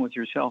going on with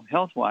yourself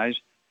health-wise,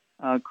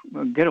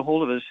 get a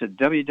hold of us at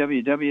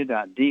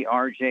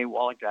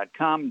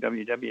www.drjwallach.com,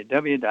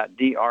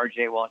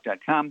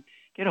 www.drjwallach.com.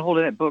 Get a hold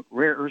of that book,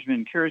 Rare Herbs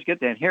and Cures.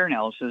 Get that hair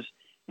analysis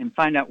and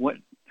find out what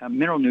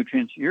mineral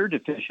nutrients you're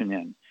deficient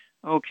in.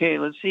 Okay,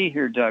 let's see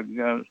here, Doug.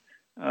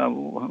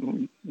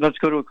 Let's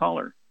go to a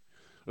caller.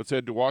 Let's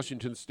head to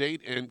Washington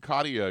State. And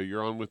Katia,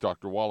 you're on with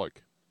Dr.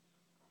 Wallach.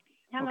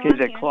 Hello, okay, is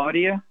that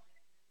Claudia?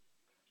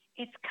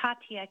 It's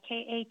Katia,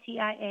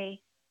 Katia.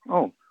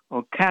 Oh,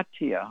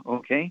 Katia.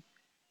 Okay,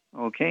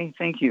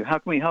 thank you. How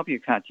can we help you,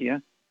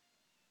 Katia?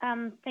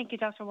 Thank you,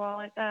 Dr.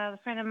 Wallach. A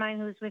friend of mine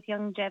who's with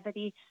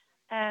Youngevity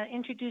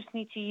introduced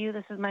me to you.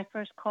 This is my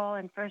first call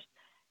and first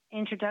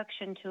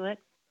introduction to it.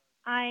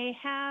 I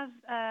have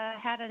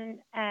had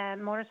a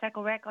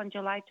motorcycle wreck on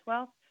July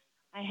 12th.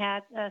 I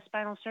had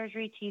spinal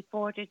surgery,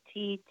 T4 to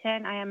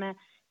T10. I am a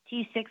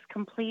T6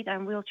 complete.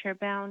 I'm wheelchair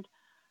bound.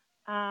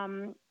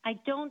 I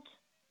don't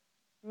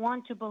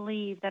want to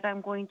believe that I'm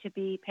going to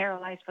be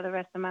paralyzed for the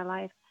rest of my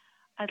life.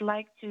 I'd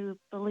like to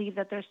believe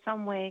that there's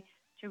some way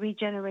to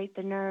regenerate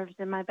the nerves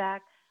in my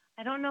back.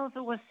 I don't know if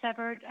it was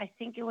severed. I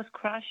think it was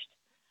crushed.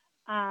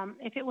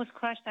 If it was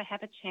crushed, I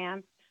have a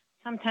chance.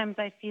 Sometimes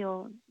I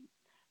feel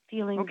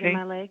feelings in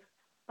my legs,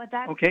 but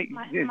that's okay.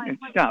 my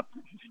Stop.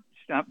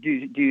 Do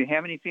you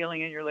have any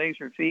feeling in your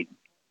legs or feet?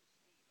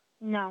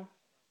 No.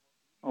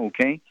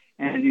 Okay.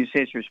 And you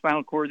say it's your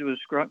spinal cord that was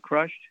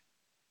crushed?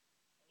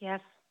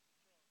 Yes.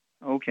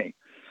 Okay.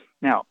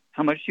 Now,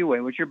 how much do you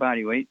weigh? What's your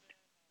body weight?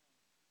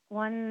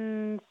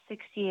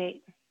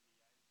 168.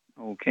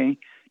 Okay. Do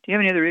you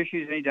have any other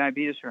issues, any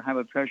diabetes or high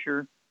blood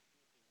pressure?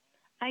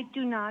 I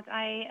do not.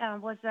 I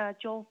was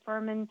Joel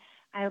Furman.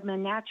 I'm a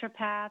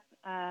naturopath.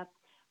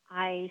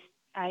 I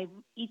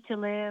eat to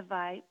live.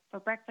 For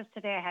breakfast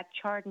today, I had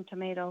chard and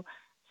tomato.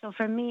 So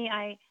for me,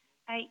 I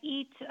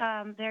eat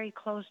very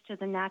close to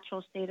the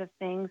natural state of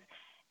things.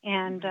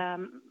 And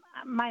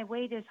my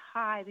weight is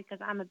high because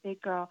I'm a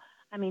big girl.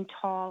 I mean,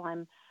 tall.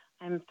 I'm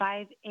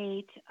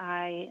 5'8".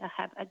 I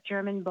have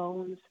German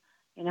bones,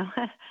 you know.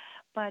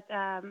 But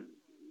I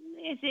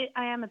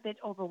am a bit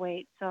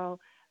overweight. So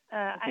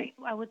okay.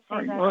 I would say all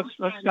right. that. Well,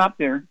 let's stop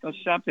there. Let's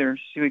stop there.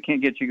 See if we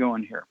can't get you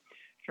going here.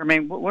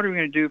 Charmaine, what are we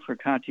going to do for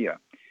Katia?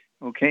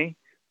 Okay.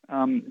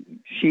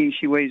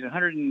 She weighs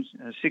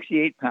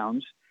 168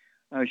 pounds.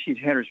 She's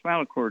had her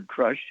spinal cord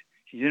crushed.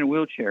 She's in a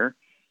wheelchair.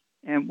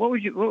 And what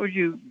would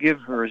you give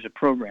her as a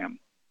program?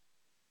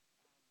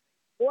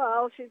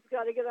 Well, she's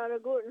got to get on a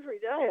gluten-free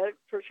diet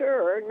for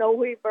sure. No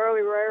wheat,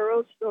 barley, rye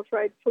oats, no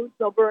fried foods,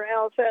 no burnt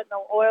animal fat,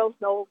 no oils,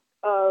 no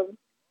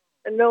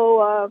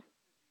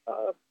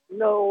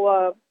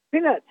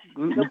peanuts.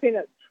 Gluten. No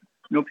peanuts.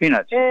 No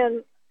peanuts.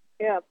 And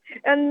Yeah.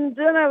 And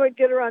then I would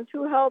get her on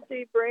 2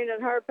 healthy brain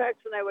and heart packs,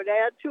 and I'd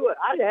add to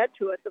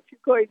it the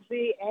Fucoid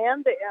Z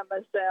and the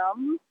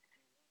MSM,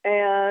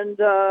 and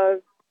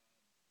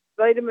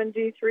vitamin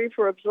D3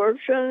 for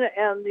absorption,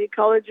 and the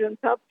collagen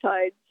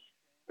peptides,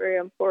 very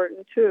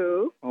important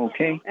too.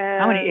 Okay.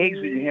 And how many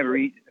eggs would you have her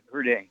eat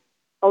per day?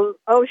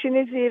 Oh, she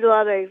needs to eat a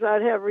lot of eggs.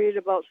 I'd have her eat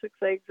about 6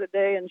 eggs a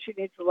day, and she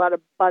needs a lot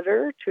of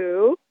butter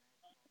too.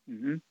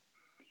 Mm-hmm.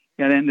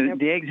 Yeah, then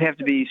the eggs have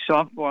to be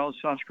soft-boiled,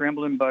 soft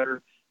scrambled in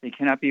butter. They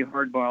cannot be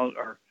hard-boiled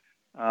or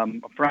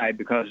fried,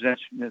 because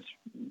that's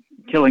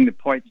killing the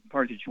part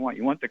that you want.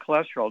 You want the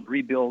cholesterol to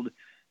rebuild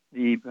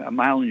the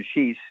myelin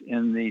sheaths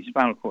in the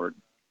spinal cord,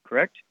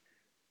 correct?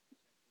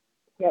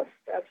 Yes,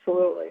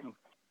 absolutely.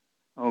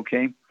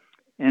 Okay.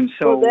 And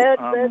so that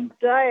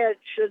diet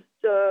should,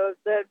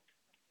 that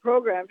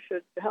program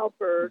should help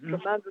her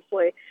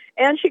tremendously.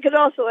 And she could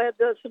also add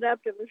the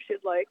Synaptive if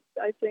she'd like.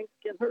 I think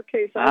in her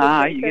case,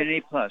 you get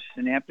an A+.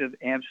 Synaptive,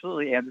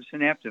 absolutely. Add the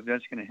Synaptive.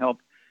 That's going to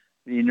help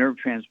the nerve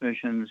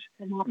transmissions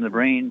from the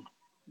brain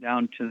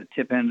down to the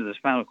tip end of the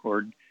spinal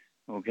cord.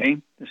 Okay,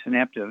 the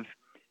Synaptive.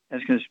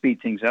 That's going to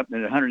speed things up.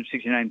 At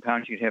 169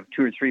 pounds, you could have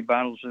 2 or 3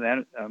 bottles of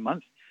that a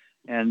month,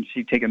 and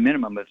she'd take a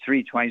minimum of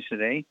 3 twice a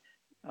day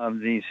of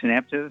the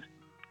Synaptive.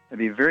 That'd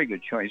be a very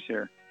good choice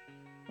there.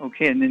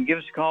 Okay, and then give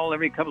us a call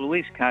every couple of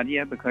weeks,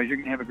 Kadia, because you're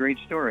going to have a great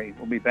story.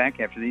 We'll be back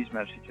after these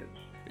messages.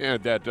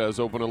 And that does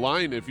open a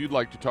line. If you'd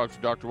like to talk to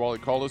Dr.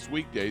 Wallach, call us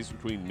weekdays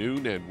between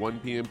noon and 1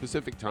 p.m.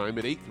 Pacific time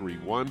at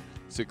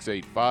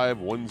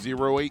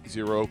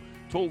 831-685-1080.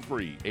 Toll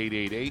free,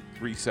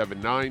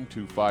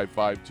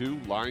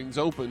 888-379-2552. Lines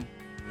open.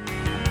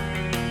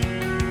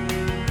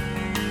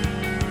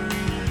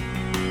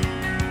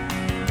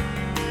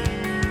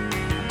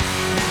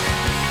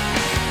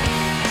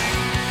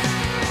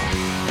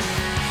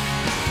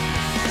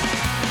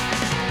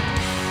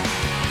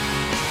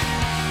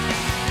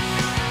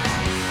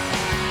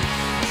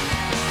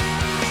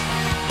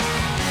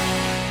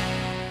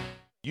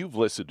 You've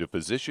listened to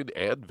physician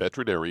and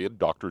veterinarian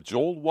Dr.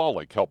 Joel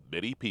Wallach help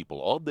many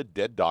people on the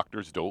Dead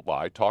Doctors Don't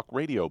Lie talk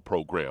radio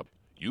program.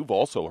 You've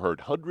also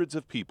heard hundreds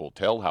of people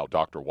tell how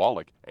Dr.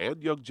 Wallach and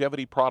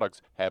Youngevity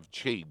products have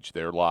changed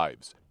their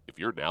lives. If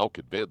you're now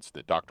convinced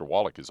that Dr.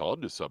 Wallach is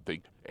onto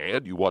something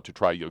and you want to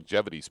try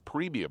Youngevity's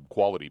premium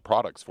quality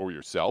products for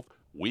yourself,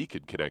 we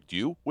can connect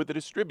you with a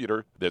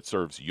distributor that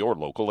serves your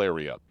local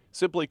area.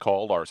 Simply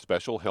call our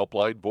special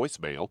helpline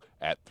voicemail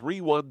at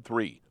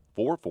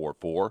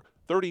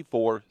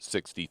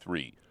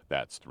 313-444-3463.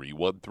 That's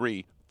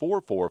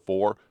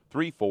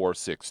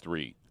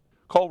 313-444-3463.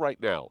 Call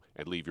right now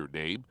and leave your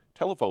name,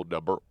 telephone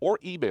number, or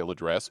email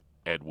address,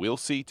 and we'll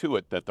see to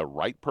it that the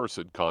right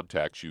person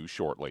contacts you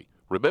shortly.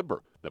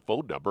 Remember, the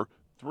phone number,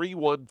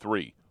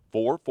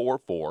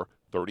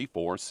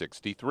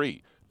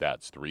 313-444-3463.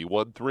 That's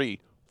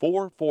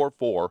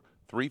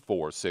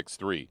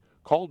 313-444-3463.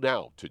 Call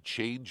now to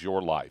change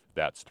your life.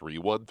 That's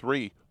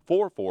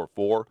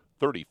 313-444-3463.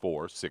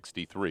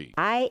 3463.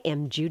 I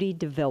am Judy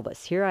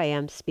DeVilbus. Here I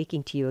am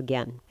speaking to you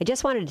again. I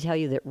just wanted to tell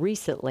you that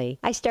recently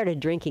I started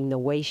drinking the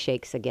Whey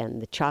Shakes again,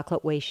 the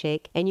chocolate Whey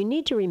Shake. And you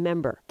need to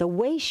remember, the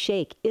Whey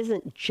Shake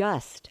isn't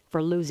just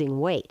for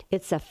losing weight.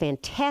 It's a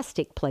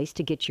fantastic place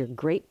to get your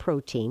great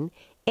protein.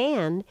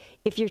 And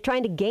if you're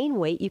trying to gain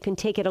weight, you can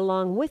take it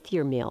along with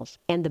your meals.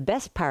 And the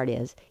best part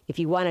is, if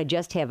you want to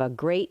just have a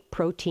great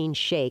protein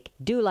shake,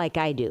 do like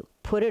I do.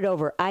 Put it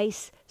over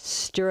ice,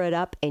 stir it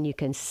up, and you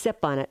can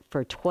sip on it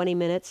for 20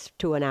 minutes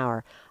to an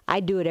hour.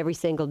 I do it every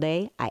single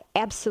day. I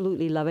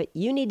absolutely love it.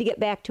 You need to get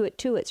back to it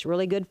too. It's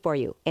really good for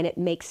you. And it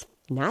makes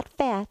not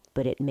fat,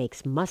 but it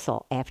makes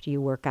muscle after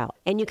you work out.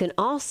 And you can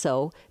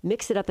also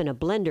mix it up in a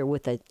blender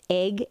with an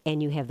egg,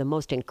 and you have the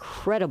most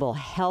incredible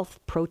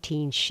health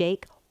protein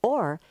shake.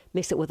 Or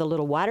mix it with a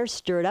little water,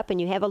 stir it up, and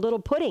you have a little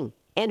pudding.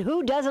 And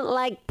who doesn't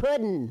like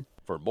pudding?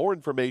 For more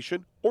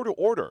information or to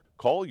order,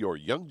 call your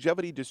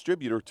Youngevity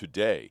distributor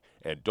today.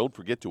 And don't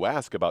forget to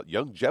ask about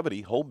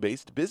Youngevity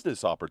home-based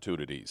business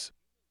opportunities.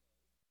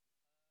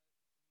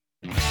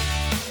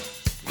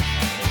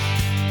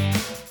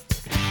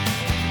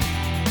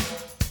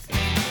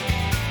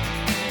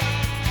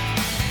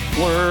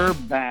 We're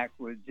back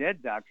with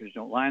Dead Doctors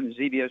Don't Lie on the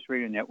ZBS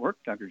Radio Network.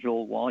 Dr.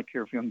 Joel Wallach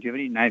here for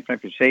Youngevity,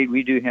 95 Crusade.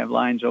 We do have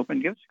lines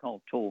open. Give us a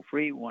call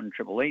toll-free,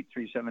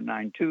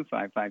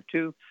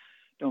 1-888-3792-552.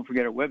 Don't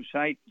forget our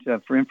website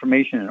for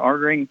information and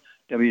ordering,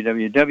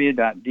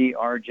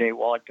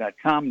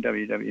 www.drjwallach.com,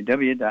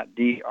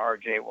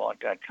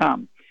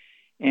 www.drjwallach.com.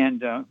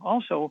 And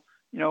also,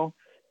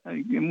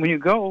 when you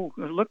go,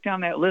 look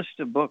down that list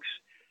of books.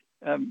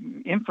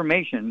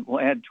 Information will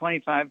add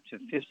 25 to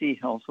 50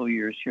 healthful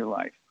years to your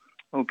life.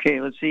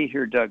 Okay, let's see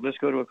here, Doug. Let's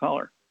go to a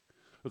caller.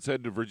 Let's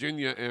head to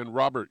Virginia. And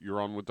Robert,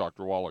 you're on with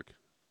Dr. Wallach.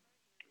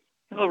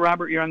 Hello,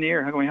 Robert. You're on the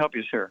air. How can we help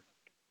you, sir?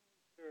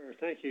 Sure,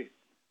 thank you.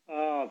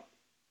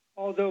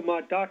 Although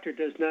my doctor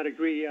does not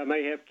agree I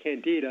may have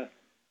candida,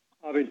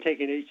 I've been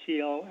taking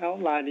HCL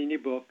outlined in your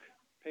book.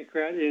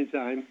 Pancreatic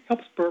enzyme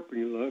helps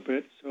burping a little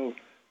bit, so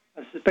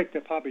I suspect I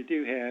probably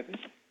do have it.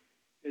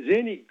 Is there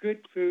any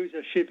good foods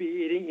I should be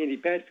eating, any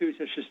bad foods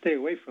I should stay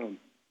away from?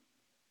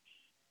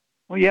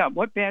 Well, yeah.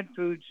 What bad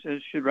foods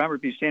should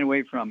Robert be staying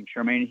away from,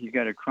 Charmaine? He's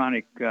got a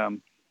chronic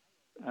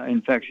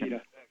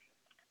infection.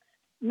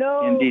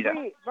 No Candida.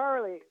 wheat,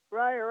 barley,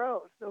 rye, or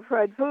oats. No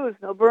fried foods.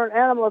 No burnt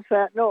animal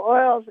fat. No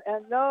oils,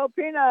 and no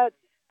peanuts.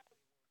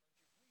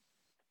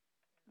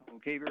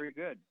 Okay, very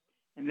good.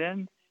 And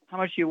then, how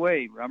much do you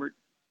weigh, Robert?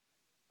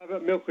 How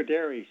about milk or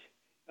dairies?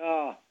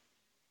 Milk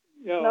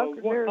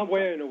or dairy. I'm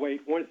way underweight,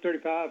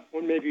 135,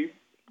 one maybe,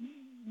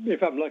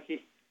 if I'm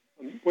lucky.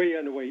 I'm way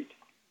underweight.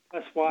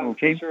 That's why I'm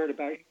concerned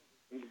about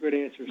good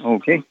answers.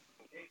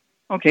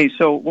 Okay.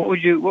 So what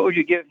would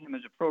you give him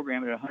as a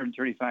program at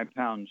 135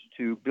 pounds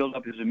to build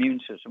up his immune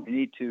system? We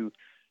need to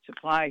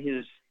supply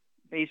his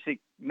basic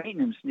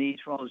maintenance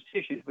needs for all his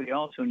tissues, but he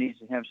also needs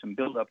to have some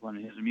buildup on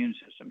his immune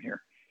system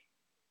here.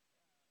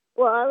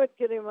 Well, I would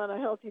get him on a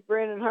healthy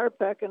brain and heart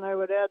pack, and I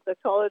would add the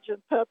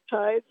collagen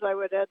peptides. I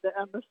would add the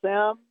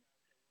MSM,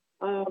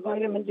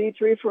 vitamin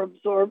D3 for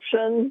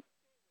absorption.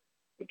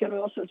 He can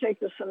also take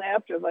the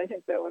Synaptive. I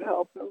think that would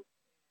help him.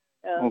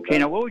 And,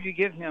 now what would you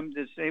give him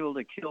that's able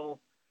to kill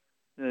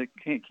the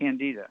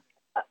Candida?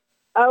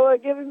 I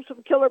would give him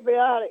some Killer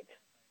Biotic.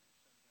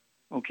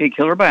 Okay,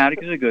 Killer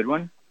Biotic is a good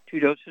one. 2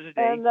 doses a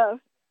day.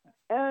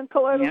 And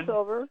colloidal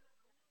silver.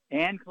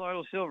 And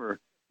colloidal silver.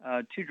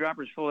 2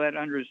 droppers full of that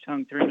under his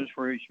tongue 30 minutes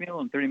for each meal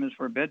and 30 minutes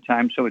for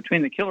bedtime. So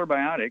between the Killer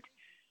Biotic,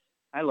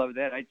 I love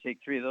that. I'd take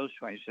 3 of those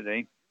twice a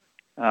day.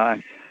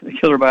 The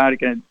Killer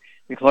Biotic and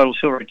the colloidal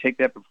silver, I'd take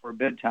that before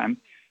bedtime.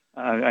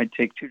 I'd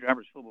take 2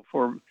 droppers full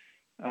before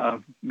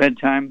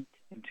bedtime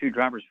and 2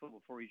 droppers full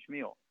before each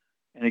meal.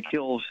 And it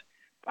kills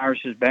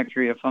viruses,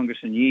 bacteria, fungus,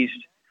 and yeast,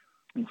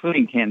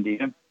 including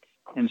Candida.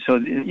 And so,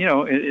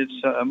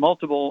 it's a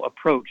multiple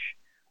approach,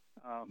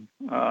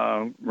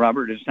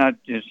 Robert.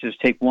 It's just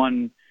take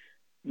one,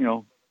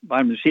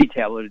 vitamin C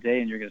tablet a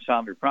day and you're going to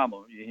solve your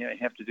problem. You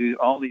have to do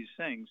all these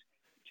things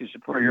to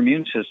support your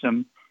immune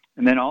system.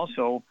 And then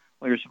also,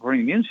 while you're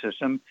supporting the immune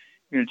system,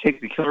 you're going to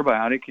take the Killer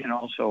Biotic and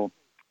also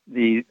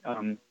the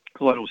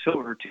colloidal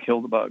silver to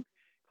kill the bug.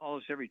 Call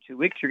us every 2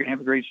 weeks. You're going to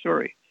have a great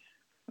story.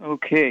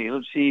 Okay,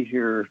 let's see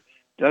here.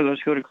 Doug,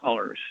 let's go to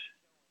callers.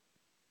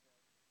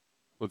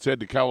 Let's head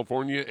to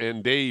California.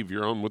 And Dave,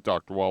 you're on with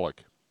Dr.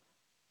 Wallach.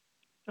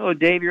 Hello,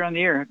 Dave. You're on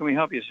the air. How can we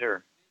help you,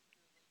 sir?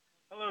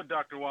 Hello,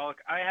 Dr. Wallach.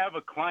 I have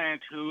a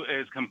client who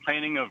is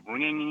complaining of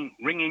ringing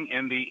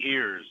in the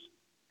ears,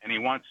 and he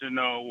wants to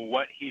know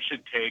what he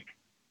should take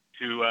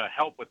to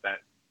help with that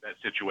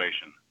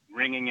situation,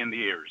 ringing in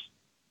the ears.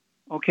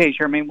 Okay,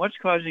 Charmaine, what's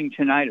causing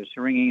tinnitus,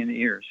 ringing in the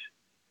ears?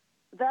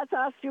 That's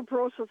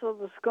osteoporosis of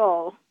the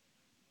skull.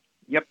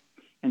 Yep.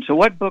 And so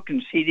what book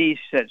and CD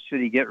sets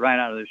should he get right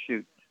out of the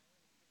chute?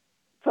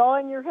 It's all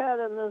in your head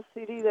and the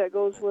CD that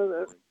goes with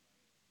it.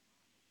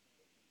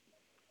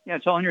 Yeah,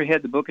 it's all in your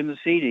head, the book and the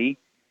CD.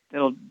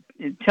 It'll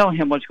tell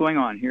him what's going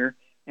on here,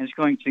 and it's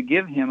going to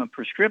give him a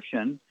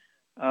prescription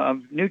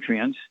of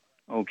nutrients,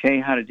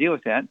 how to deal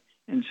with that.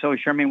 And so,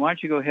 Charmaine, why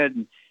don't you go ahead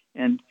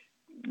and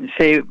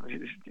say,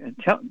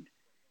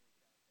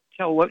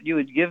 tell what you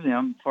would give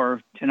them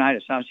for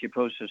tinnitus,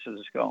 osteoporosis of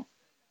the skull.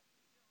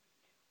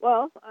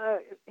 Well,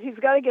 he's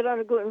got to get on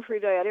a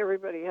gluten-free diet.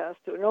 Everybody has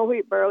to. No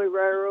wheat, barley,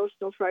 rye, or oats,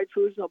 no fried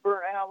foods, no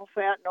burnt animal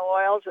fat, no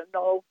oils, and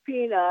no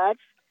peanuts.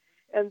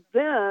 And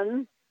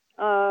then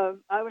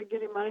I would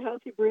get him on a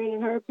healthy brain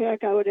and heart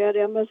pack. I would add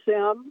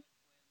MSM.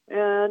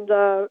 And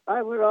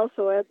I would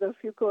also add the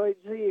Fucoid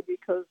Z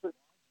because it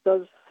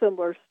does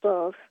similar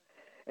stuff.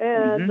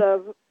 And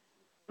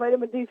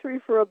vitamin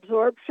D3 for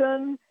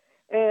absorption.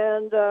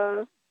 And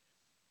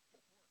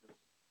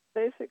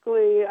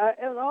basically,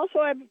 and also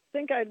I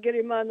think I'd get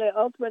him on the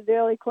Ultimate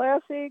Daily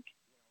Classic,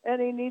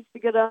 and he needs to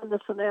get on the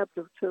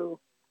Synaptive too,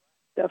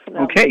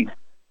 definitely. Okay,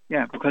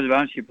 yeah, because of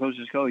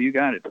osteoporosis. Oh, you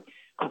got it.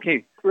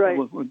 Okay, right.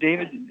 Well,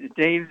 Dave,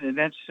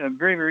 that's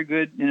very, very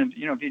good. And if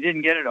you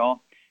didn't get it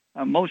all,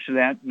 most of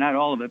that, not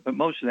all of it, but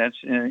most of that's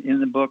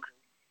in the book.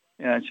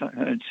 It's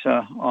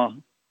all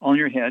in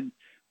your head,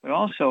 but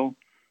also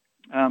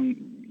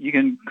you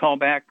can call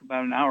back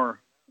about an hour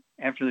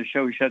after the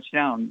show shuts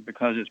down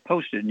because it's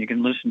posted and you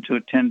can listen to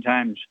it 10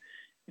 times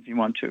if you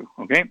want to,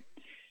 okay?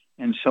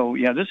 And so,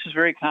 yeah, this is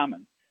very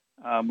common.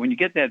 When you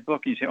get that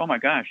book, you say, oh, my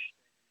gosh,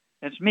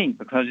 that's me,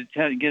 because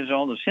it gives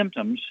all the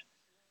symptoms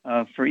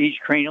for each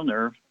cranial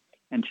nerve,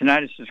 and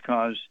tinnitus is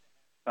caused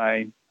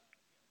by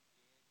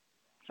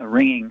a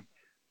ringing,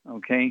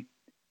 okay,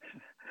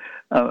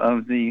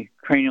 of the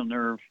cranial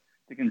nerve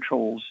that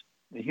controls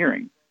the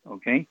hearing,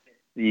 okay,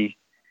 the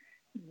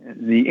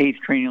 8th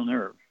cranial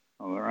nerve.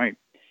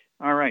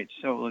 All right,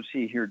 so let's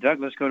see here.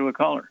 Doug, let's go to a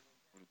caller.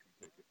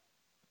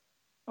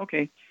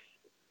 Okay.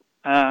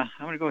 I'm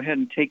going to go ahead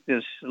and take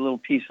this little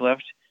piece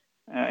left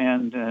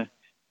and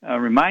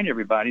remind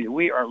everybody that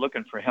we are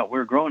looking for help.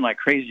 We're growing like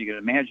crazy, you can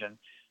imagine.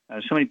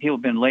 So many people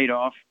have been laid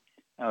off.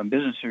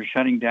 Businesses are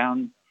shutting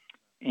down,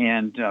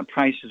 and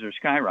prices are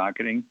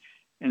skyrocketing.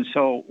 And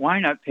so why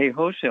not pay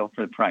wholesale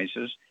for the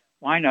prices?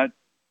 Why not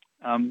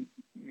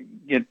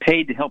get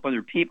paid to help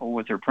other people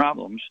with their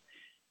problems?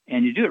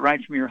 and you do it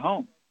right from your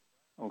home.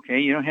 Okay,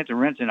 you don't have to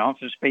rent an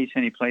office space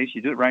any place.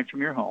 You do it right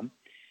from your home,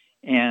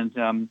 and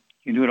you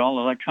can do it all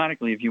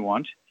electronically if you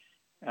want.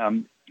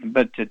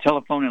 But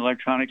telephone and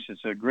electronics is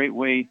a great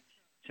way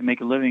to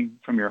make a living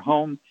from your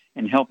home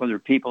and help other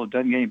people. It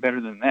doesn't get any better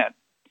than that.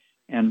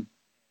 And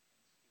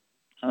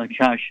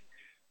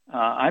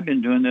I've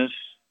been doing this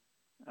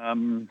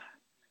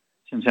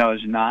since I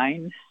was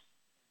 9.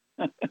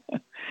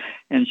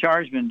 And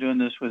Char's been doing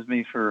this with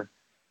me for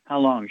how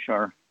long,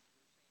 Char?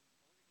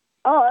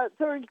 Oh,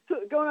 going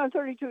on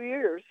 32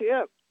 years,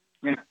 yep.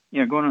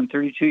 Yeah, going on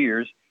 32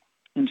 years.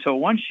 And so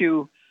once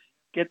you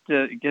get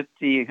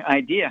the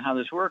idea how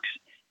this works,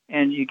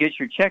 and you get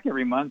your check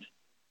every month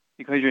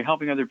because you're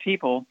helping other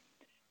people,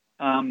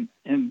 and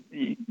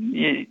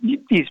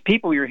these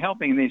people you're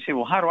helping, they say,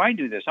 well, how do I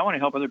do this? I want to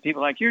help other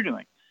people like you're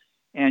doing.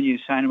 And you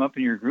sign them up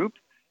in your group,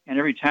 and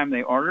every time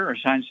they order or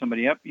sign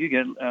somebody up, you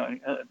get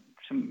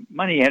some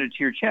money added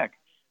to your check,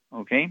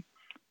 okay?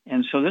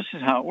 And so this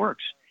is how it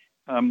works.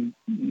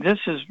 This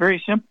is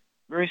very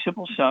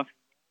simple stuff.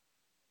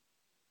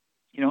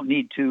 You don't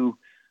need to,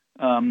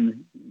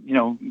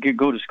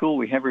 go to school.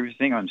 We have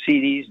everything on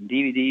CDs and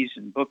DVDs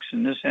and books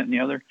and this, that, and the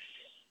other.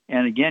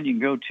 And again, you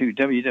can go to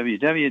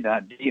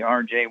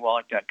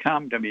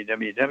www.drjwallach.com,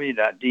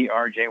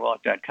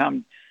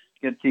 www.drjwallach.com.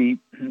 Get the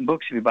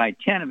books. If you buy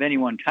 10 of any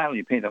one title,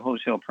 you pay the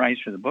wholesale price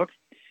for the book.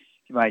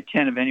 If you buy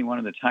 10 of any one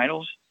of the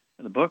titles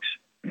of the books,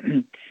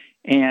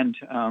 and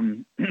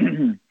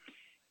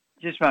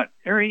just about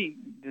every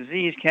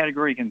disease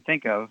category you can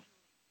think of,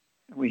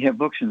 we have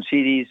books and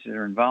CDs that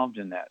are involved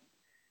in that.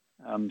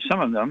 Some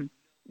of them,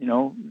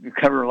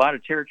 cover a lot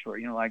of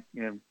territory, like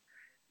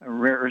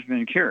rare earths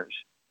and cures.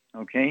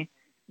 Okay,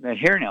 that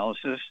hair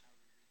analysis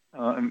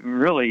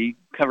really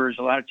covers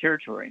a lot of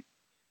territory,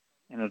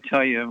 and it'll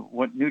tell you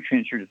what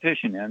nutrients you're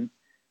deficient in,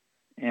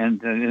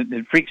 and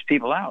it freaks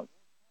people out.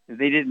 If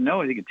they didn't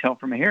know, they could tell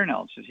from a hair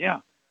analysis.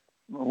 Yeah,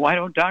 well, why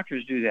don't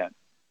doctors do that?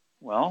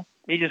 Well,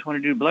 they just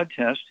want to do blood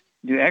tests,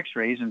 do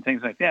X-rays, and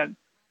things like that,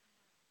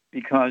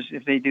 because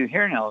if they do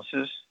hair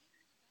analysis,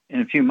 in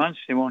a few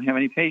months they won't have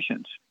any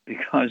patients,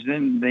 because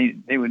then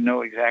they would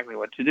know exactly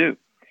what to do.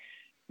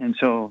 And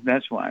so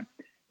that's why.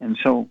 And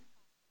so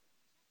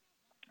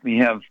we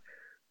have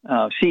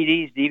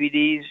CDs,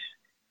 DVDs,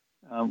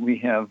 we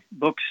have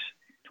books,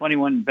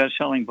 21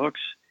 best-selling books.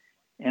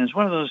 And it's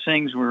one of those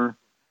things where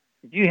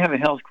if you have a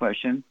health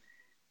question,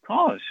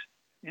 call us.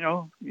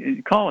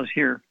 Call us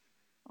here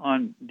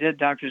on Dead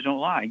Doctors Don't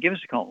Lie. Give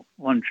us a call,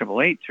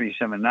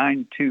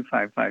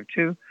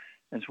 1-888-379-2552.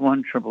 That's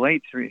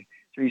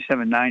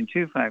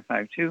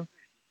 1-888-379-2552.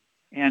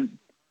 And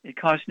it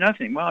costs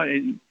nothing. Well,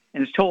 and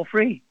it's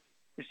toll-free.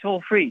 It's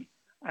toll-free.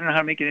 I don't know how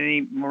to make it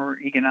any more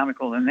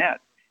economical than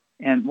that.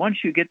 And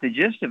once you get the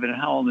gist of it and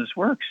how all this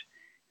works,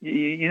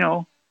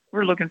 we're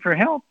looking for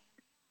help,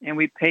 and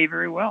we pay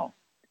very well.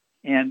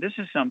 And this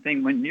is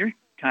something, when your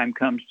time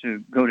comes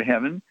to go to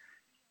heaven,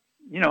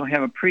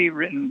 have a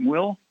pre-written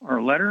will or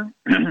a letter,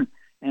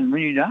 and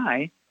when you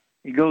die,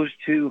 it goes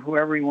to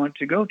whoever you want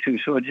to go to.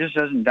 So it just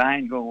doesn't die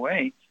and go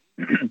away.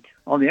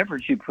 All the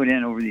efforts you put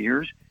in over the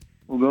years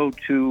will go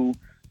to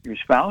your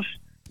spouse,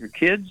 your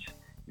kids,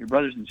 your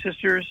brothers and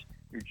sisters,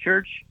 your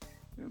church,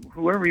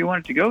 whoever you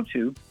want it to go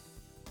to.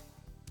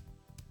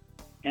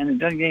 And it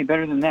doesn't get any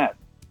better than that.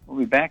 We'll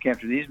be back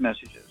after these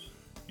messages.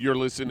 You're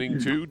listening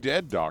to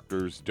Dead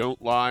Doctors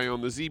Don't Lie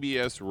on the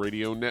ZBS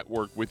Radio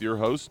Network with your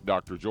host,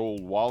 Dr.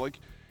 Joel Wallach.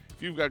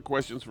 If you've got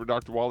questions for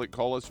Dr. Wallach,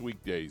 call us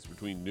weekdays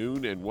between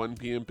noon and 1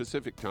 p.m.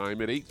 Pacific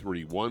Time at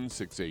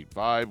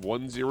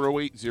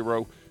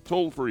 831-685-1080,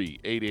 toll free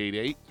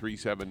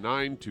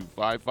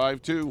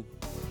 888-379-2552.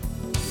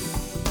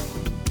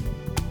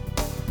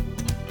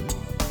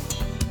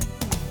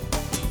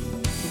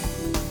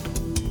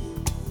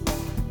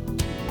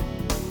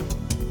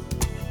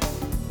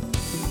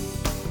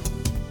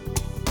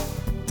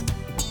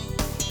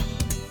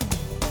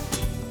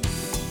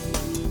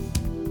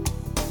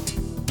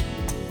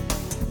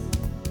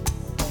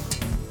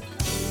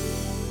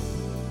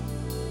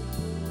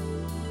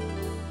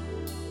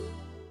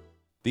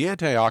 The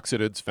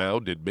antioxidants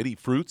found in many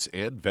fruits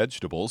and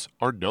vegetables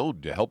are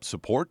known to help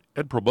support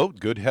and promote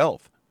good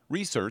health.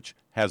 Research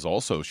has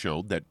also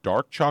shown that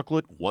dark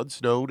chocolate,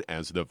 once known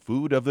as the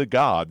food of the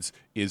gods,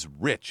 is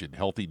rich in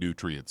healthy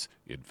nutrients.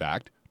 In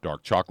fact,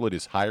 dark chocolate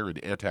is higher in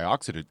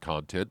antioxidant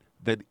content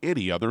than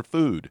any other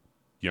food.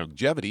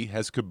 Youngevity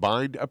has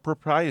combined a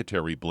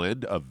proprietary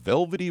blend of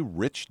velvety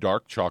rich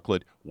dark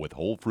chocolate with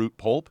whole fruit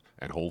pulp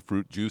and whole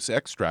fruit juice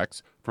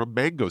extracts from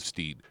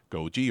mangosteen,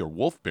 goji or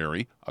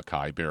wolfberry,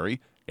 acai berry,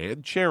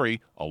 and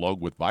cherry, along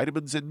with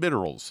vitamins and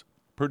minerals,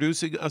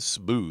 producing a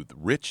smooth,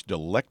 rich,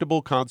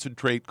 delectable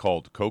concentrate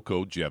called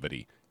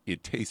Cocogevity.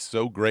 It tastes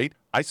so great,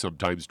 I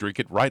sometimes drink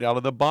it right out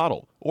of the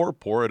bottle or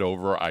pour it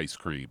over ice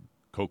cream.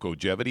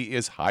 Cocogevity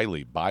is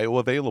highly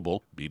bioavailable,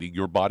 meaning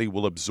your body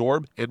will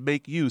absorb and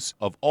make use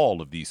of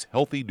all of these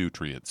healthy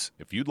nutrients.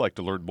 If you'd like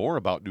to learn more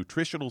about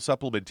nutritional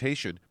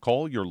supplementation,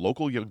 call your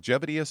local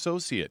Youngevity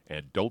associate,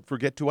 and don't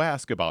forget to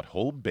ask about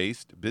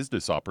home-based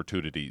business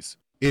opportunities.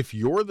 If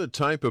you're the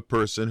type of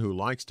person who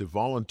likes to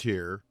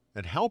volunteer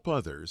and help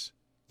others,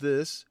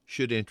 this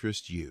should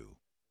interest you.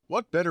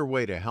 What better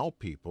way to help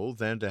people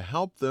than to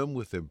help them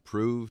with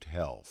improved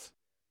health?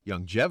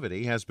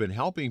 Youngevity has been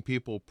helping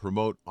people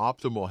promote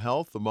optimal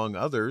health among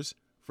others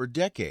for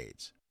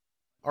decades.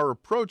 Our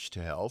approach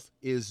to health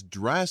is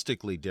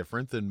drastically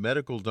different than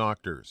medical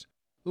doctors,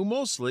 who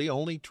mostly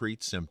only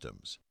treat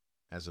symptoms.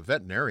 As a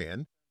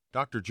veterinarian,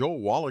 Dr. Joel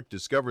Wallach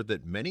discovered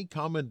that many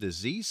common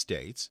disease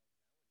states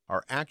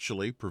are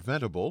actually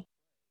preventable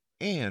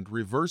and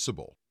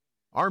reversible.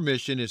 Our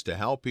mission is to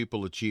help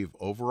people achieve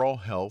overall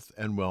health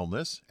and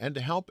wellness and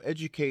to help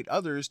educate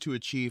others to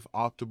achieve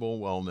optimal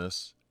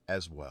wellness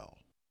as well.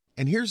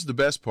 And here's the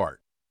best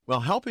part. While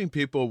helping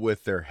people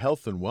with their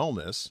health and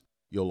wellness,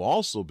 you'll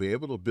also be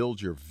able to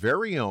build your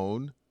very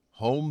own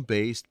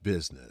home-based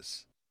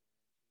business.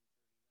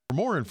 For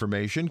more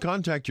information,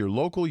 contact your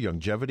local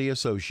Youngevity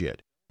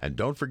associate. And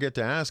don't forget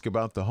to ask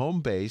about the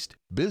home-based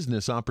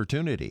business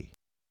opportunity.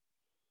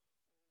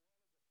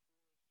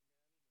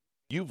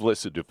 You've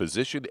listened to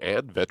physician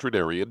and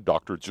veterinarian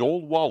Dr.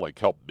 Joel Wallach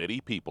help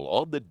many people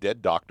on the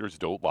Dead Doctors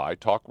Don't Lie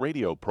talk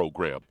radio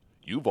program.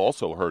 You've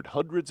also heard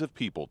hundreds of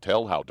people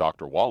tell how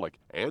Dr. Wallach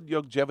and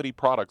Youngevity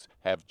products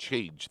have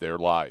changed their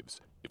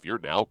lives. If you're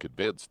now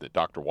convinced that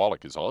Dr.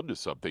 Wallach is onto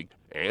something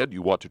and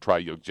you want to try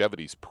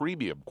Youngevity's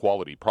premium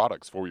quality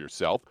products for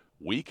yourself,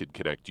 we can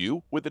connect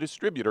you with a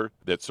distributor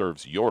that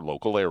serves your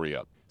local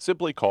area.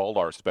 Simply call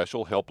our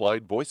special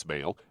helpline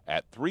voicemail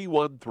at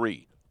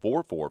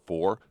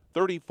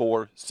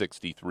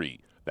 313-444-3463.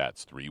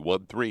 That's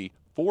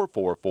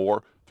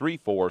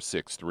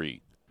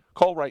 313-444-3463.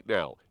 Call right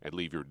now and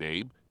leave your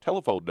name,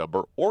 telephone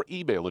number, or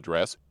email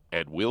address,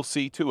 and we'll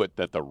see to it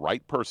that the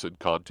right person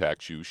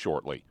contacts you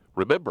shortly.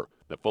 Remember,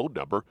 the phone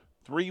number,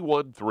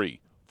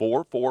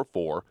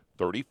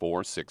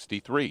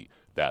 313-444-3463.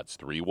 That's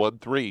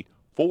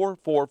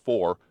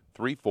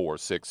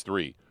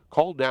 313-444-3463.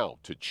 Call now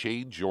to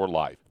change your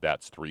life.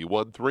 That's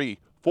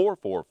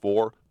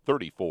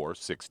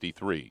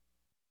 313-444-3463.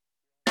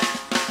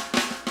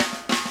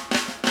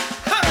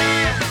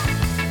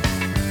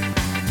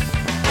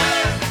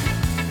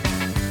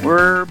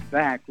 We're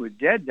back with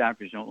Dead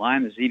Doctors Don't Lie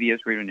on the ZBS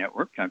Radio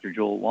Network. Dr.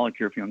 Joel Wallach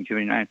here for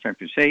Youngevity 9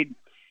 Dr. Sade.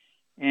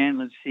 And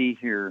let's see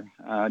here.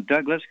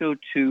 Doug, let's go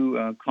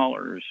to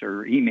callers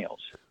or emails.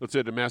 Let's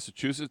head to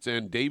Massachusetts.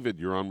 And David,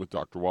 you're on with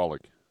Dr.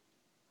 Wallach.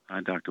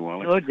 Hi, Dr.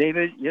 Wallach. Hello,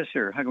 David. Yes,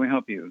 sir. How can we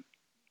help you?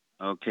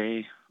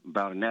 Okay,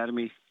 about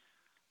anatomy.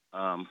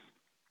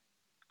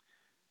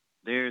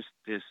 There's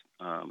this,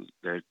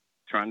 they're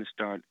trying to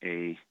start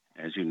a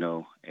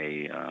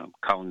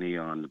colony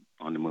on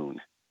the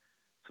moon.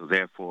 So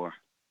therefore,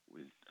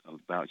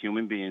 about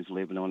human beings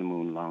living on the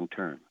moon long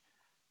term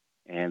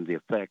and the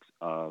effects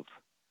of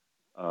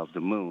the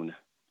moon,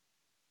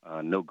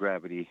 no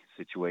gravity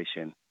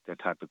situation, that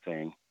type of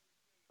thing,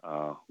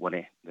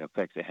 the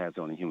effects it has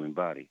on the human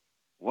body.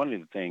 One of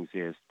the things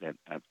is that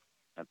I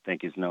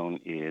think is known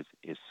is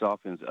it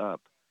softens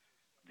up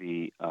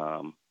the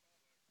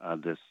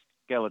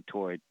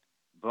skeletal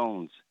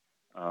bones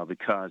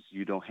because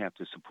you don't have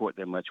to support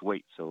that much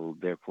weight, so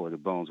therefore the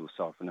bones will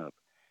soften up.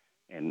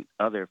 And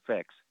other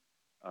effects,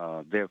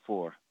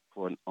 therefore,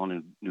 on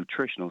a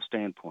nutritional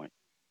standpoint,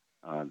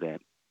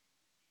 that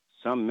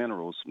some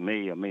minerals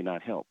may or may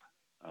not help.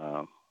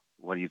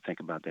 What do you think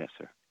about that,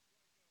 sir?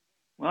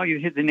 Well, you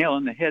hit the nail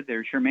on the head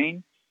there,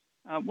 Charmaine.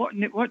 What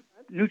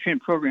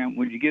nutrient program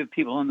would you give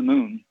people on the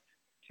moon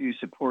to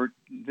support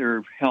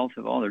their health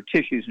of all their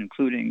tissues,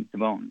 including the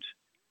bones?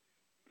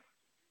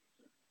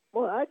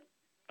 Well, I'd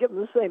give them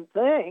the same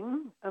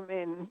thing. I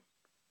mean,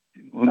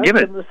 I'd give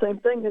them the same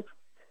thing.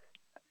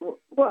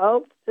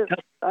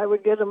 I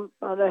would get them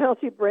on a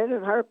healthy brain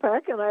and heart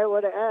pack, and I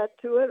would add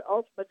to it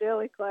Ultimate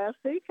Daily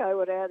Classic. I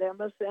would add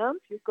MSM,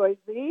 Fucoid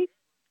Z,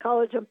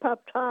 collagen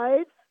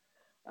peptides,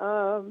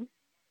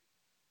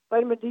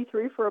 vitamin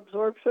D3 for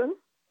absorption,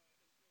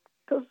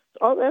 because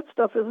all that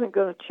stuff isn't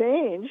going to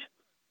change.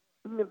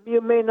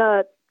 You may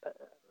not,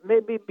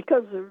 maybe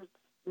because there's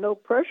no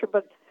pressure,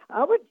 but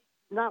I would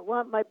not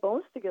want my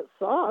bones to get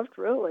soft,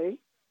 really.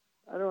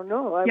 I don't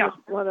know. I would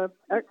want to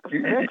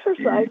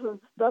exercise and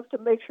stuff to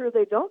make sure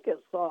they don't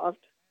get soft.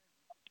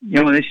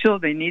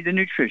 They need the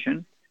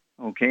nutrition,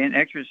 okay, and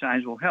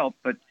exercise will help,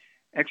 but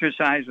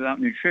exercise without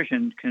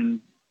nutrition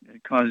can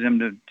cause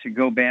them to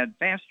go bad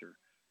faster,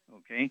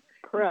 okay?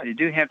 Correct. So you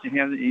do have to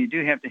have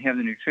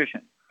the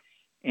nutrition.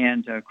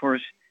 And, of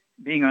course,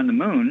 being on the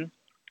moon,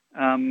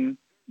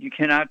 you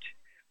cannot,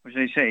 what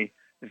should I say,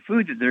 the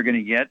food that they're going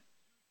to get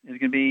is going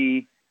to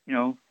be,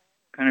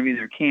 kind of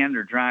either canned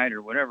or dried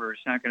or whatever.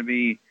 It's not going to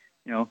be,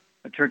 a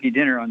turkey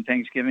dinner on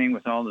Thanksgiving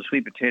with all the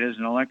sweet potatoes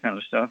and all that kind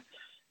of stuff.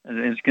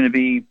 It's going to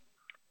be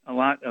a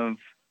lot of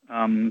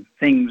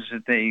things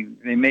that they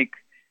make,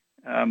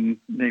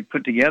 they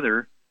put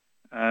together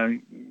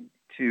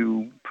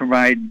to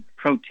provide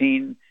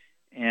protein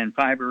and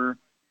fiber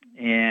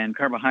and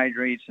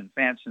carbohydrates and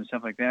fats and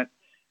stuff like that.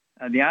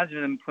 The odds of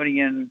them putting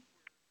in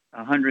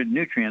 100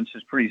 nutrients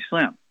is pretty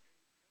slim.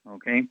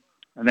 Okay,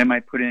 And they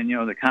might put in,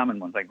 the common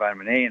ones like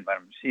vitamin A and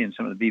vitamin C and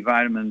some of the B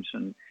vitamins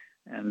and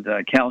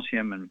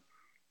calcium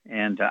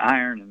and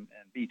iron and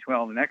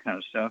B12 and that kind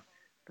of stuff.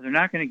 But they're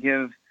not going to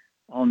give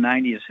all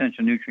 90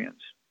 essential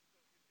nutrients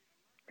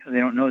because they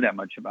don't know that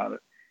much about it.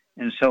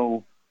 And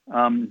so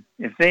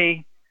if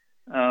they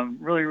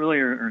really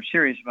are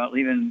serious about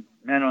leaving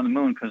men on the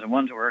moon, because the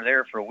ones that were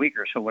there for a week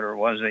or so, whatever it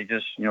was, they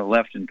just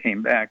left and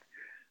came back.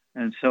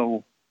 And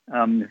so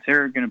if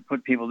they're going to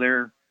put people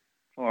there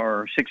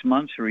for 6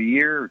 months or a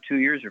year or 2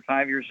 years or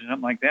 5 years or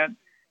something like that,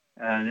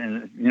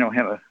 and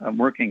have a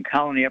working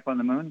colony up on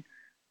the moon,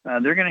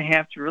 they're going to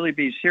have to really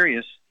be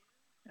serious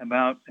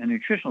about a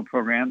nutritional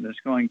program that's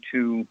going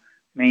to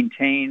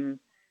maintain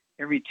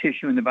every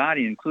tissue in the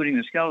body, including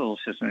the skeletal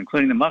system,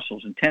 including the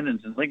muscles and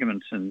tendons and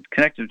ligaments and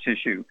connective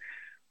tissue,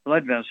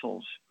 blood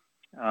vessels,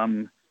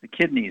 the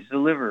kidneys, the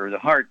liver, the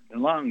heart, the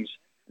lungs,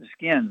 the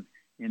skin,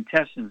 the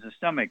intestines, the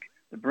stomach,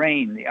 the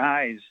brain, the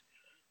eyes,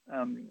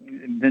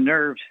 the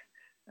nerves.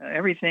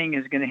 Everything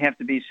is going to have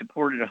to be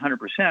supported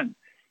 100%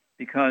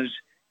 because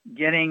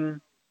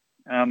getting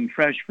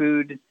fresh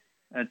food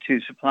to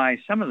supply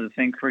some of the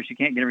things, of course, you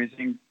can't get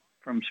everything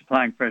from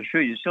supplying fresh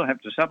food. You still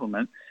have to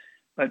supplement.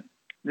 But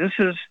this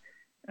is,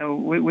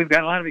 we've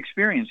got a lot of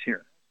experience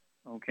here,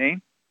 okay?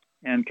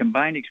 And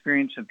combined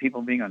experience of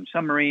people being on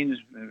submarines,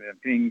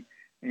 being,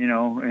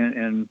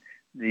 in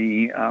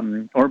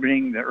the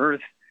orbiting the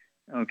Earth,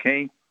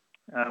 okay,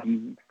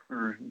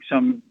 for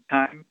some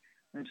time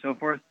and so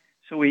forth.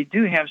 So we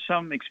do have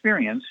some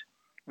experience.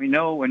 We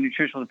know what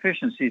nutritional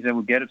deficiencies they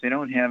will get if they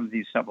don't have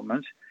these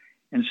supplements.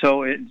 And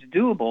so it's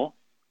doable,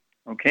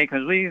 okay,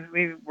 because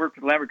we work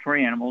with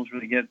laboratory animals where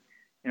they get,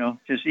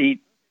 just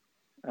eat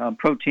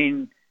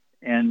protein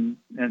and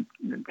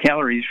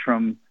calories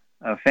from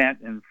fat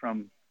and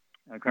from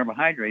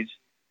carbohydrates.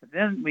 But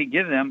then we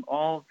give them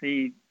all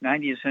the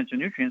 90 essential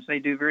nutrients. They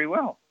do very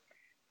well,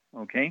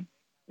 okay?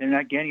 They're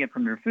not getting it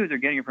from their food. They're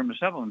getting it from a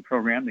supplement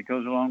program that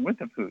goes along with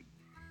the food.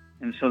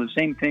 And so the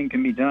same thing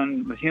can be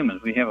done with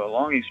humans. We have a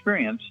long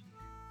experience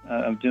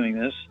of doing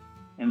this,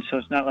 and so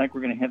it's not like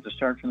we're going to have to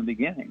start from the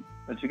beginning.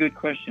 But it's a good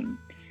question.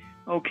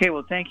 Okay,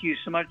 well, thank you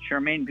so much,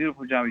 Charmaine.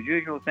 Beautiful job as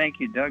usual. Thank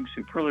you, Doug.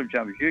 Superlative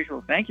job as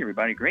usual. Thank you,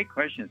 everybody. Great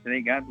questions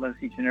today. God bless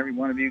each and every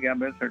one of you. God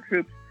bless our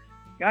troops.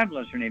 God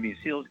bless our Navy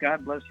SEALs.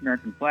 God bless the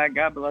American flag.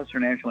 God bless our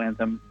national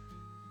anthem.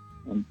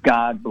 And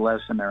God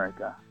bless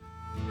America.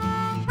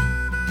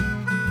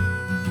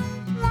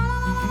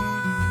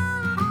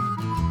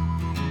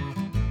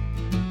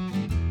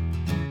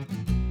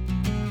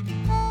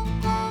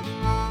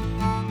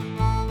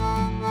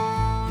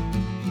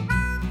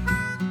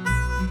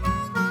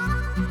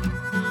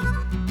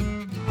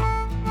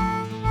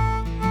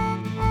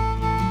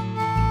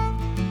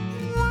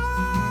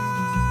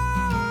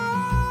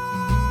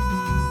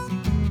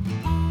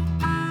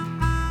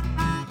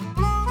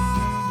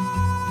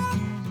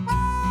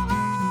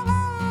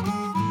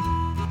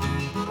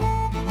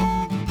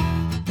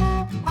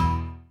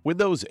 When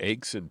those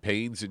aches and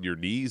pains in your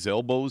knees,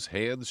 elbows,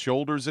 hands,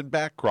 shoulders, and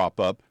back crop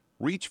up,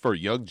 reach for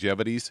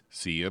Youngevity's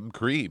CM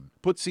Cream.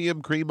 Put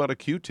CM Cream on a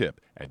Q-tip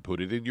and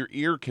put it in your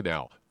ear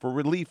canal for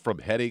relief from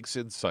headaches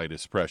and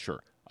sinus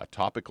pressure. A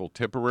topical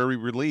temporary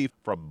relief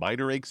from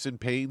minor aches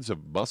and pains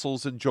of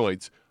muscles and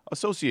joints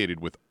associated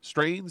with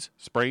strains,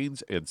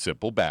 sprains, and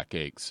simple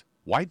backaches.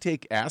 Why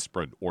take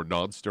aspirin or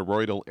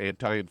non-steroidal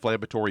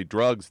anti-inflammatory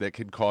drugs that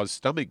can cause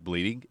stomach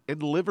bleeding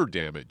and liver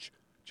damage?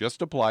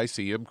 Just apply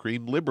CM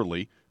Cream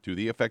liberally to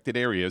the affected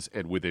areas,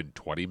 and within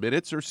 20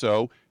 minutes or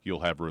so, you'll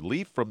have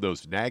relief from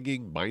those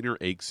nagging minor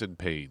aches and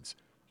pains.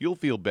 You'll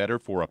feel better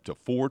for up to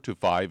 4 to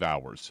 5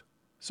 hours.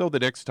 So the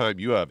next time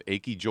you have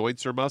achy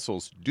joints or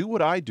muscles, do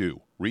what I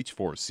do. Reach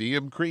for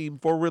CM Cream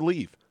for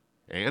relief.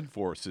 And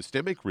for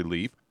systemic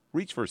relief,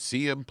 reach for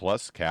CM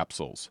Plus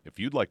capsules. If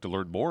you'd like to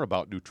learn more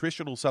about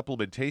nutritional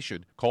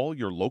supplementation, call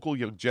your local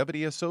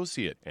Youngevity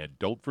associate. And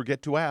don't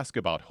forget to ask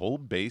about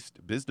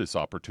home-based business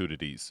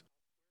opportunities.